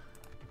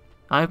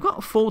 I've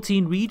got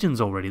 14 regions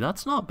already.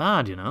 That's not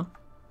bad, you know.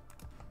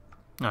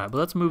 Alright, but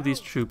let's move these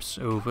troops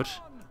over.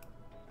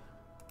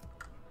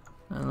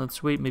 And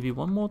let's wait maybe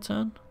one more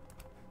turn.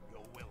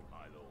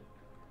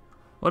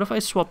 What if I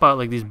swap out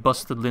like these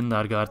busted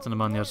Lindar guards and the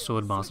Manyar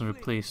swordmasters and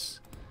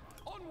replace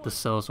the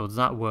sellswords?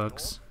 That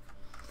works.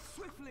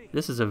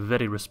 This is a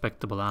very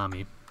respectable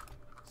army.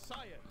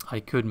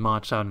 I could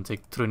march out and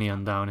take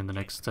Trunian down in the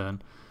next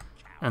turn.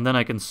 And then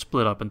I can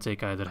split up and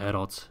take either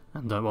Herod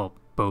and, well,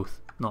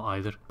 both. Not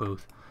either,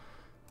 both.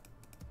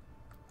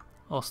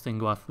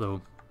 Ostingwath,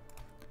 though.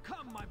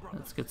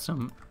 Let's get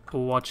some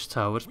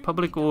watchtowers.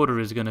 Public order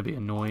is going to be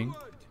annoying.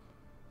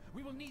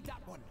 We will need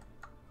that one.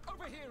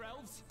 Over here,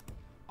 elves.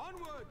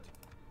 Onward.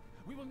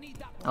 We will need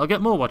that one. I'll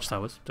get more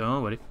watchtowers,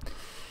 don't worry.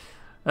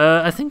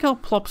 I think I'll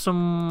plop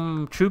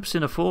some troops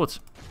in a fort.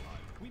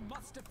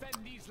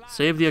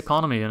 Save the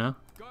economy, you know.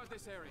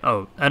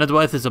 Oh,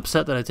 Enedwaith is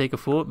upset that I take a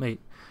fort, mate.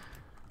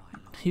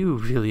 You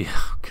really...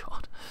 Oh,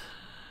 God.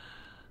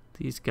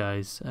 These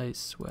guys, I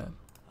swear.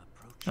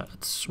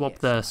 Let's swap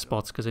their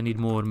spots, because I need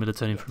more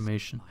military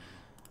information.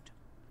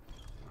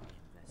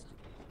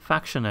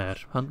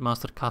 Factionaire,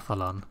 Huntmaster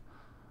Cathalan.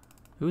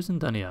 Who's in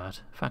Dunyard?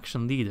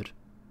 Faction leader.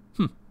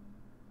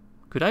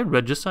 Could I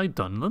regicide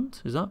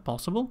Dunland? Is that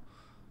possible?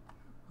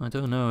 I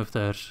don't know if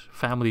their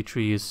family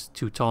tree is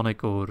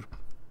Teutonic or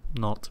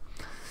not.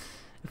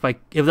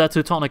 If they're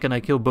Teutonic and I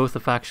kill both the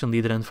faction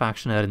leader and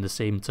factionaire in the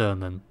same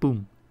turn, then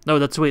boom. No,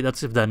 that's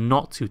if they're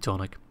not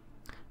Teutonic.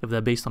 If they're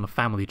based on a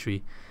family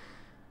tree.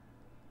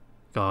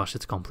 Gosh,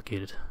 it's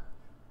complicated.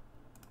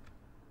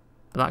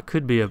 But that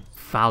could be a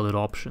valid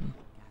option.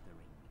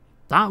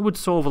 That would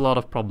solve a lot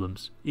of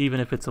problems,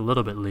 even if it's a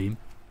little bit lame.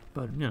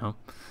 But, you know,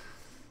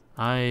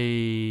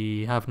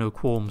 I have no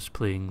qualms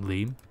playing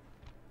lame.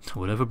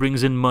 Whatever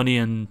brings in money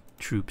and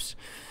troops.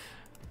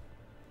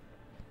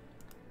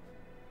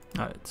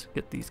 Alright,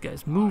 get these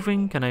guys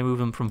moving. Can I move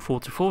them from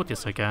fort to fort?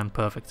 Yes, I can.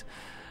 Perfect.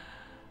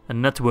 A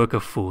network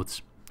of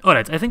forts.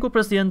 Alright, I think we'll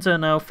press the enter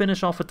now.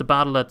 Finish off with the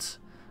battle at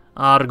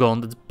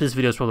Argond. This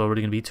video is probably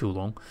already going to be too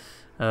long.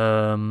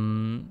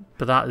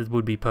 But that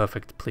would be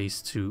perfect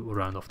place to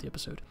round off the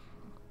episode.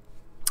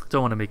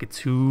 Don't want to make it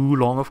too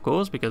long, of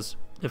course, because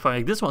if I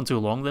make this one too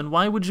long, then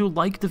why would you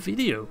like the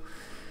video?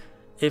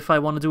 If I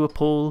want to do a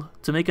poll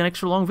to make an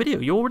extra long video,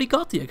 you already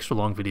got the extra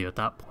long video at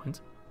that point.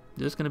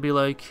 You're just going to be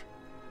like,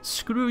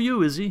 screw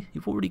you, Izzy.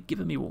 You've already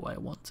given me what I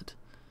wanted.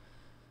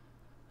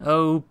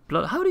 Oh,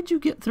 how did you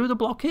get through the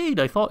blockade?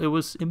 I thought it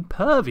was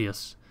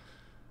impervious.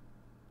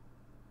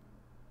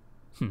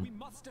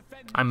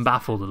 I'm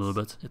baffled a little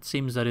bit. It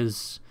seems there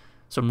is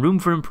some room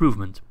for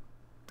improvement.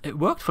 It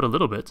worked for a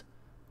little bit.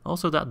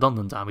 Also, that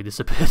Dunland army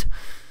disappeared.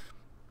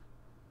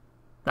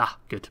 Ah,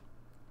 good.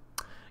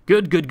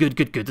 Good.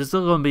 It's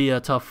still going to be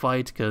a tough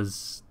fight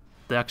because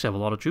they actually have a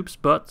lot of troops,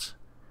 but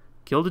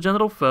kill the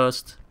general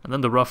first, and then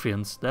the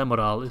ruffians. Their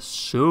morale is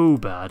so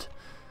bad.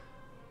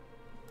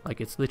 Like,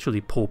 it's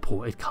literally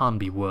poor. It can't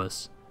be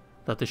worse.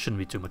 That this shouldn't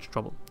be too much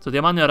trouble. So the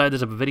Amanya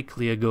Riders have a very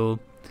clear goal.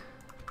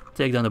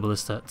 Take down the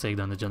Ballista, take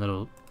down the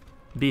General.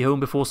 Be home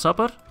before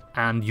supper,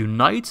 and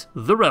unite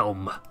the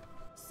realm.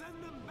 Send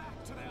them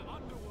back to their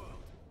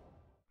underworld.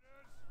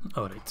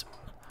 Alright.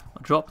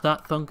 I'll drop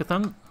that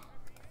thunk-a-thunk.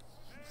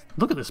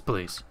 Look at this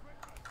place.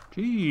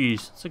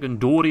 Jeez, it's like a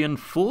Dorian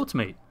fort,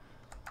 mate.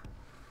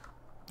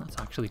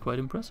 That's actually quite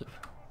impressive.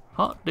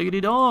 Hot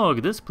diggity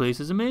dog, this place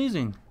is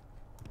amazing.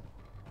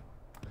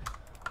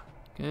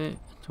 Okay,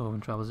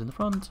 Dwarven travels in the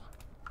front.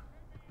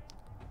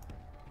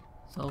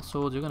 Cell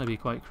swords are going to be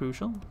quite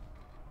crucial.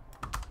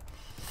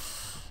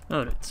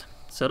 Alright,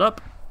 set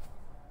up.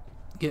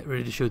 Get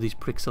ready to show these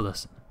pricks a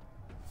lesson.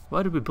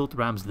 Why did we build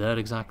rams there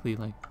exactly?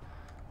 Like,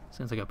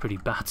 seems like a pretty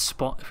bad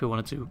spot if we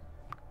wanted to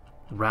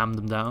ram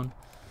them down.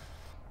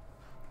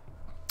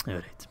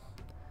 Alright.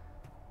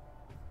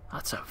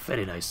 That's a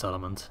very nice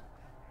settlement.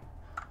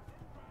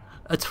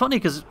 It's funny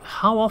because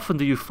how often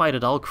do you fight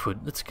at Alkfoot?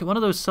 It's one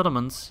of those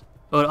settlements,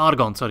 or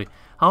Argond, sorry.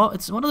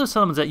 It's one of those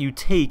settlements that you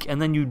take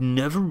and then you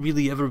never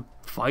really ever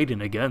fight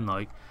in again.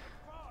 Like,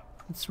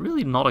 it's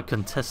really not a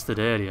contested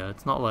area.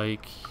 It's not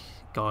like,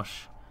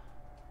 gosh,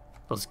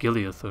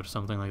 Osgiliath or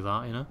something like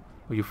that, you know,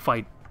 where you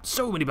fight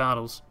so many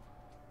battles.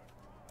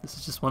 This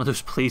is just one of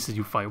those places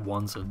you fight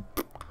once and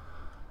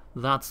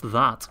that's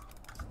that.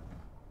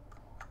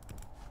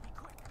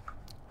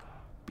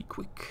 Be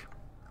quick.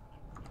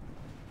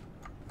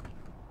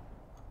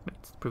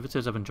 Wait, the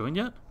privateers haven't joined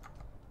yet?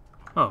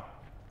 Oh.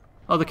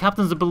 Oh, the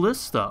captain's the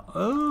ballista.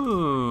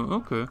 Oh,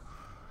 okay.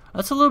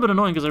 That's a little bit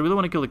annoying because I really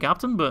want to kill the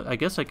captain, but I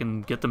guess I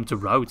can get them to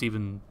rout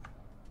even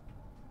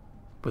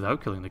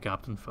without killing the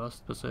captain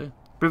first, per se.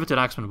 Privateer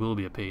axemen will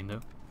be a pain,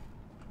 though.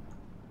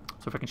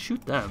 So if I can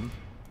shoot them,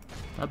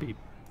 that'd be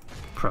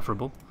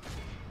preferable.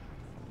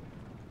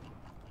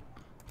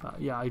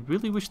 Yeah, I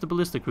really wish the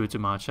ballistic crew to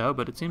march out,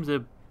 but it seems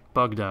they're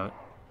bugged out.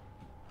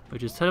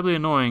 Which is terribly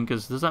annoying,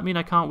 because does that mean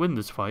I can't win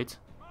this fight?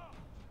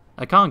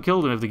 I can't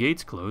kill them if the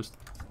gate's closed.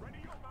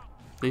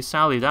 They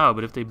sallied out,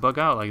 but if they bug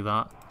out like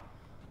that...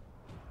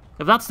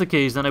 If that's the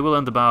case, then I will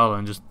end the battle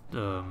and just,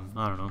 I don't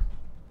know.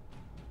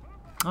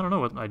 I don't know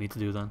what I need to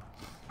do then.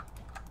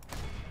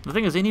 The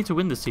thing is, they need to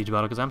win this siege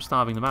battle, because I'm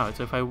starving them out.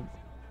 So if I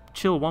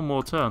chill one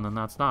more turn, then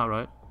that's that,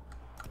 right?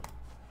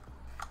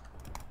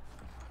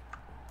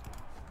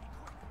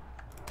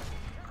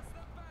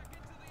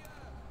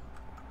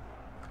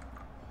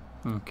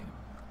 Okay.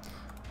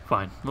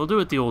 Fine. We'll do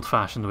it the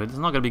old-fashioned way. It's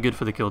not going to be good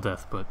for the kill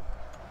death, but...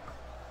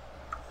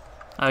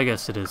 I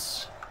guess it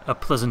is a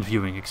pleasant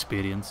viewing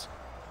experience.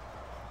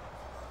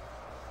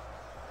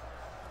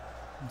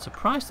 I'm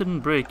surprised it didn't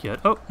break yet.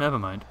 Oh, never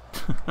mind.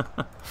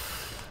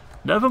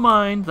 Never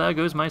mind. There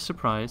goes my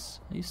surprise.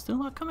 He's still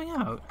not coming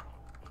out.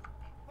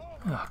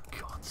 Oh,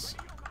 gods.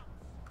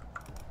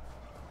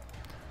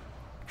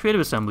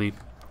 Creative Assembly.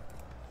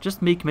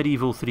 Just make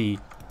Medieval 3.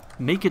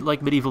 Make it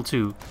like Medieval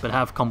 2, but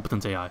have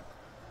competent AI.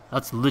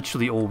 That's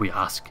literally all we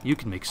ask. You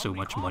can make so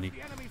much money.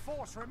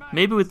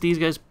 Maybe with these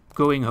guys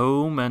going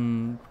home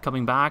and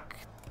coming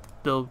back,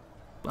 they'll,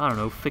 I don't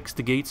know, fix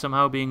the gate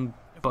somehow being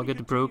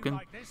buggered, broken.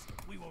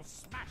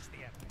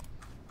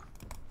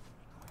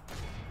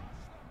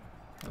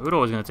 We're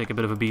always going to take a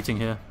bit of a beating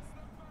here.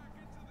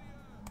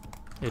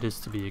 It is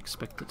to be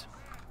expected.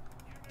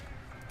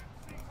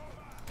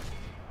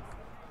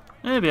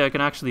 Maybe I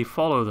can actually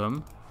follow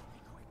them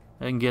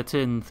and get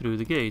in through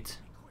the gate.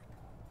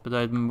 But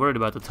I'm worried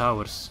about the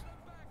towers.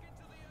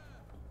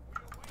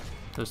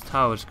 Those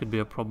towers could be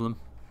a problem.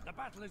 The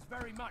battle is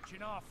very much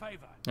in our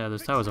favor. Yeah,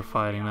 those towers are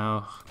fighting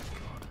now. Oh,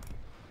 God.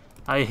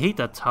 I hate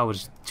that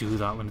towers do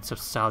that when it's a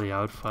sally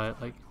out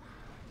fight. Like,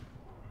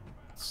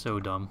 it's so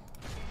dumb.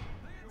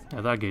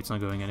 Yeah, that gate's not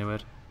going anywhere.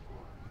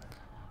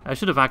 I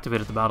should have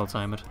activated the battle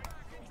timer.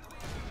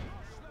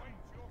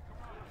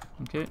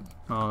 Okay,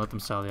 I'll let them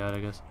sally out, I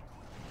guess.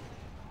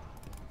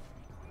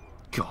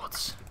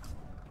 Gods.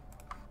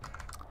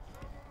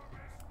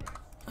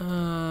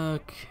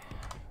 Okay.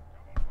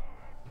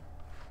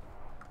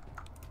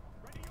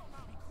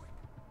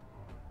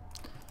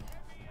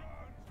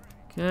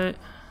 Okay.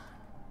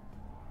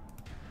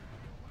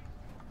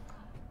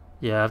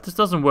 Yeah, if this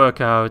doesn't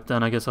work out,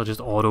 then I guess I'll just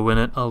auto-win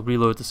it. I'll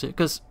reload the city,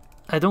 because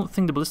I don't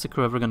think the ballistic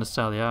crew are ever going to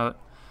sally out.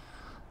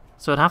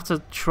 So I'd have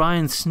to try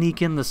and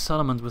sneak in the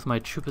settlement with my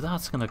troop, but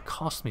that's going to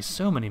cost me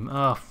so many...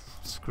 Oh,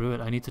 screw it,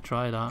 I need to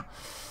try that.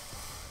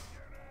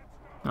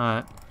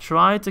 Alright,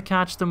 try to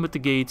catch them with the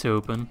gate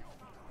open.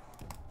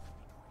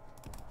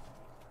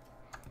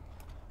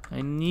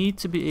 I need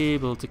to be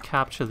able to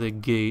capture the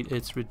gate.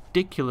 It's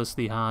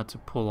ridiculously hard to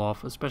pull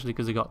off, especially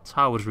because they got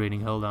towers raining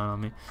hell down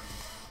on me.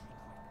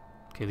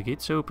 Okay, the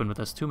gate's open, but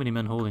there's too many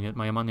men holding it.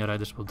 My Amanya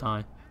riders will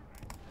die.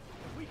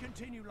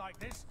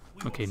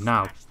 Okay,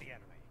 now.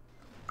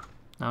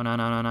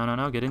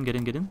 Now. Get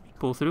in.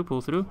 Pull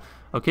through.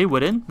 Okay,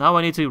 we're in. Now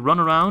I need to run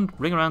around,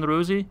 ring around the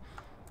rosy.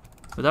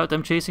 Without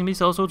them chasing me,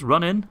 sellswords,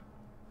 run in.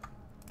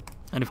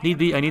 And if need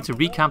be, I need to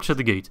recapture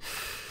the gate.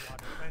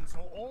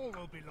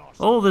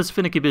 All this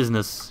finicky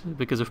business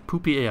because of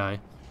poopy AI.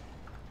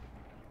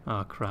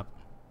 Oh, crap.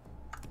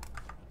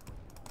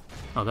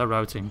 Oh, they're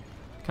routing.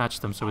 Catch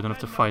them so we don't have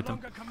to fight them.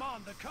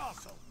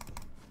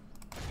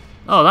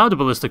 Oh, now the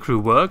ballistic crew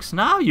works.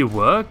 Now you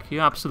work, you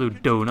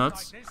absolute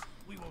donuts.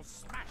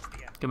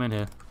 Come in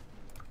here.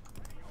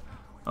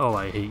 Oh,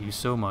 I hate you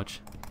so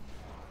much.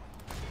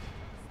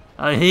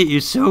 I hate you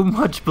so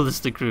much,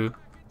 ballistic crew.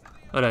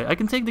 Alright, I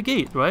can take the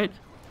gate, right?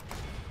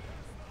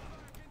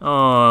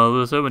 Oh,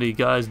 there's so many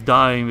guys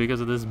dying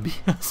because of this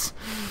BS.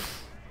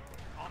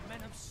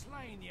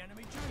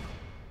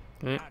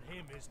 Okay.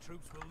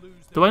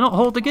 Do I not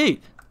hold the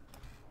gate?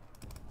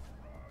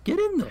 Get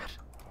in there.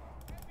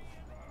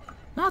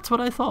 That's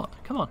what I thought.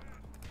 Come on.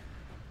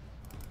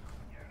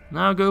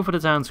 Now go for the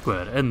town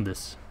square. End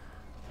this.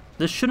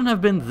 This shouldn't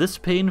have been this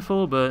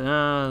painful, but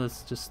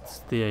it's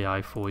just the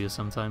AI for you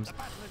sometimes.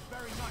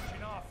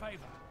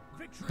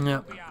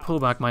 Yeah, pull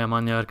back my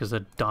Amanyar because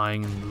they're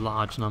dying in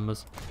large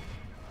numbers.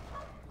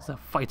 They're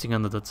fighting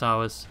under the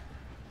towers.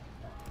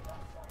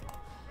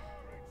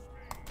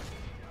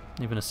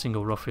 Even a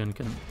single ruffian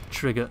can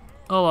trigger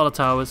a lot of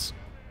towers.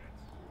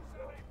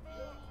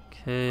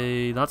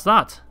 Okay, that's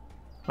that.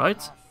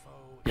 Right?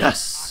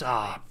 Yes!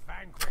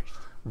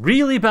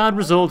 Really bad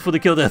result for the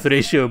kill-death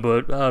ratio,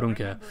 but I don't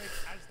care.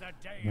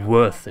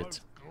 Worth it.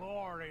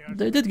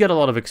 They did get a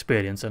lot of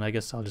experience, and I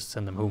guess I'll just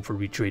send them home for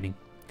retraining.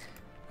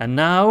 And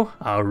now,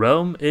 our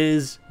realm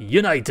is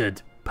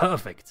united.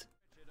 Perfect.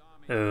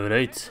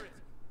 Alright.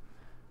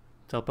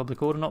 Tell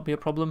public order not be a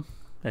problem?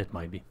 It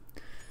might be.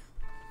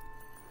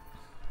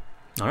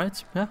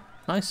 Alright, yeah,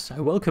 nice. I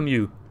welcome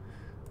you.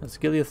 That's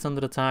Gilead's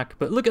under attack,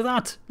 but look at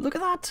that! Look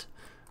at that!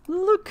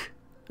 Look!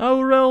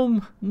 Our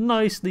realm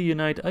nicely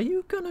unite. Are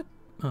you gonna...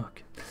 Oh,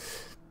 okay.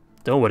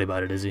 Don't worry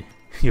about it, Izzy.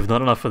 You've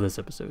done enough for this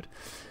episode.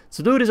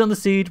 Suduri is under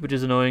siege, which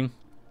is annoying.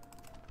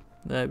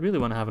 I really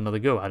want to have another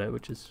go at it,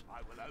 which is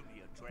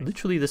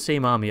literally the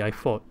same army I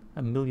fought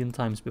a million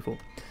times before.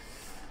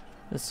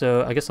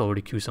 So I guess I'll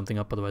already queue something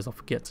up, otherwise I'll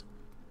forget.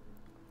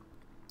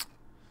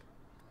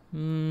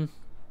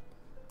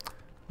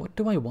 What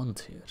do I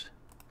want here?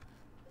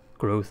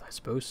 Growth, I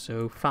suppose,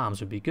 so farms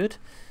would be good.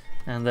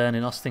 And then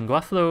in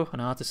Ostinguathlo, an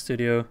artist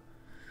studio,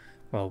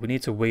 well, we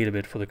need to wait a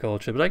bit for the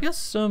culture, but I guess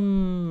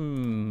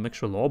some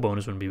extra law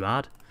bonus wouldn't be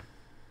bad.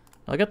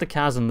 I'll get the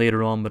Kazan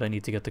later on, but I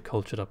need to get the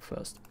culture up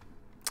first.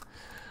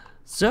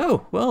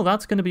 So, well,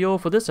 that's going to be all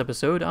for this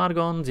episode.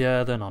 Argond,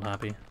 yeah, they're not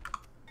happy.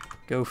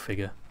 Go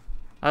figure.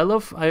 They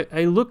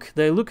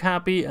look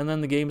happy, and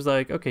then the game's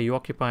like, okay, you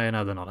occupy, and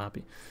now they're not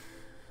happy.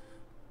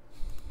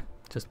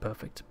 Just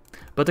perfect.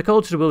 But the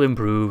culture will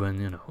improve,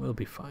 and, you know, we'll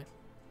be fine.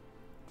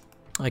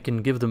 I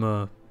can give them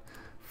a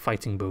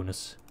fighting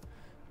bonus.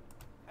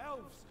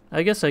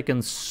 I guess I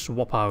can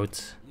swap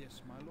out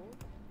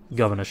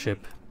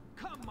governorship.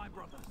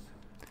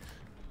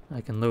 I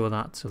can lower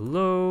that to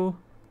low.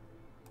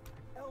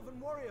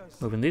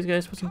 Moving these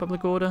guys for some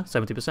public order,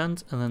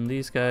 70%, and then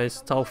these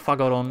guys, Tal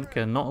Fagaron,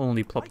 can not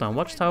only plop down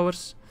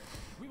watchtowers,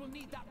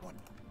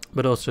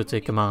 but also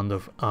take command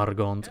of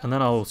Argond, and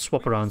then I'll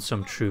swap around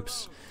some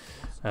troops.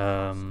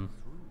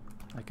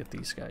 I get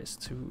these guys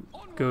to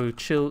go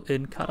chill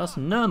in Caras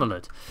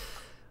Nernalid.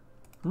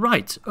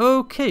 Right,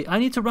 okay, I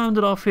need to round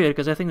it off here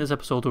because I think this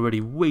episode already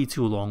way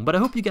too long, but I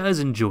hope you guys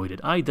enjoyed it.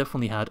 I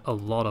definitely had a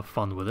lot of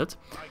fun with it.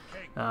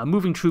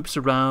 Moving troops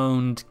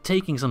around,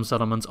 taking some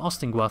settlements,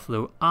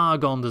 Ostinguathlo,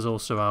 Argond is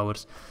also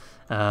ours.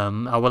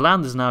 Our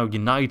land is now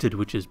united,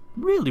 which is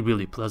really,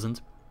 really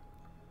pleasant.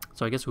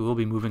 So I guess we will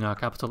be moving our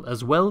capital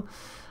as well.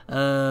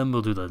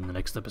 We'll do that in the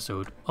next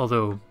episode,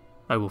 although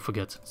I will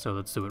forget, so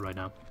let's do it right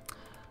now.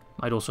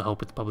 Might also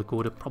help with public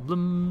order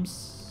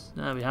problems.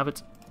 There we have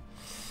it.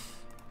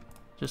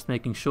 Just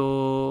making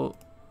sure...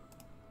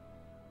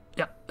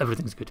 yeah,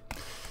 everything's good.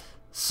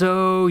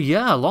 So,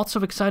 yeah, lots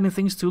of exciting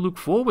things to look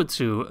forward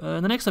to.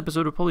 In the next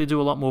episode, we'll probably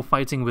do a lot more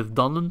fighting with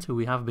Dunland, who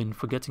we have been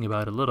forgetting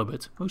about a little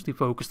bit. Mostly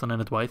focused on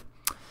Enedwaith.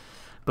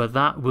 But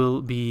that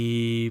will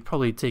be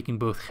probably taking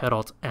both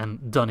Herod and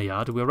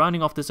Dunyard. We're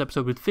rounding off this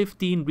episode with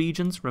 15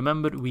 regions.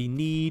 Remember, we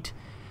need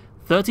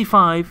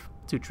 35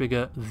 to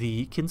trigger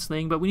the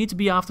kinslaying, but we need to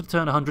be after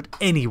turn 100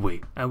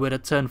 anyway. And we're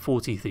at turn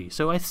 43.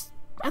 So I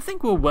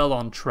think we're well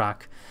on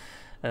track.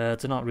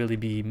 To not really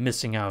be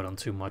missing out on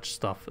too much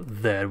stuff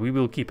there. We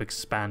will keep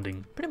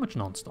expanding pretty much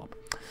non-stop.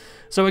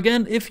 So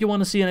again, if you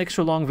want to see an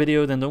extra long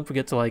video, then don't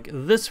forget to like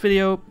this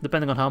video.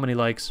 Depending on how many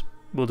likes,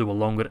 we'll do a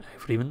longer,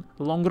 even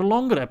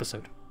longer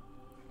episode.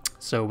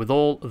 So with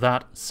all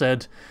that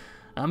said,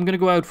 I'm going to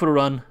go out for a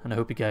run, and I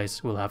hope you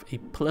guys will have a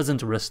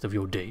pleasant rest of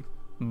your day.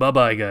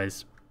 Bye-bye,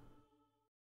 guys.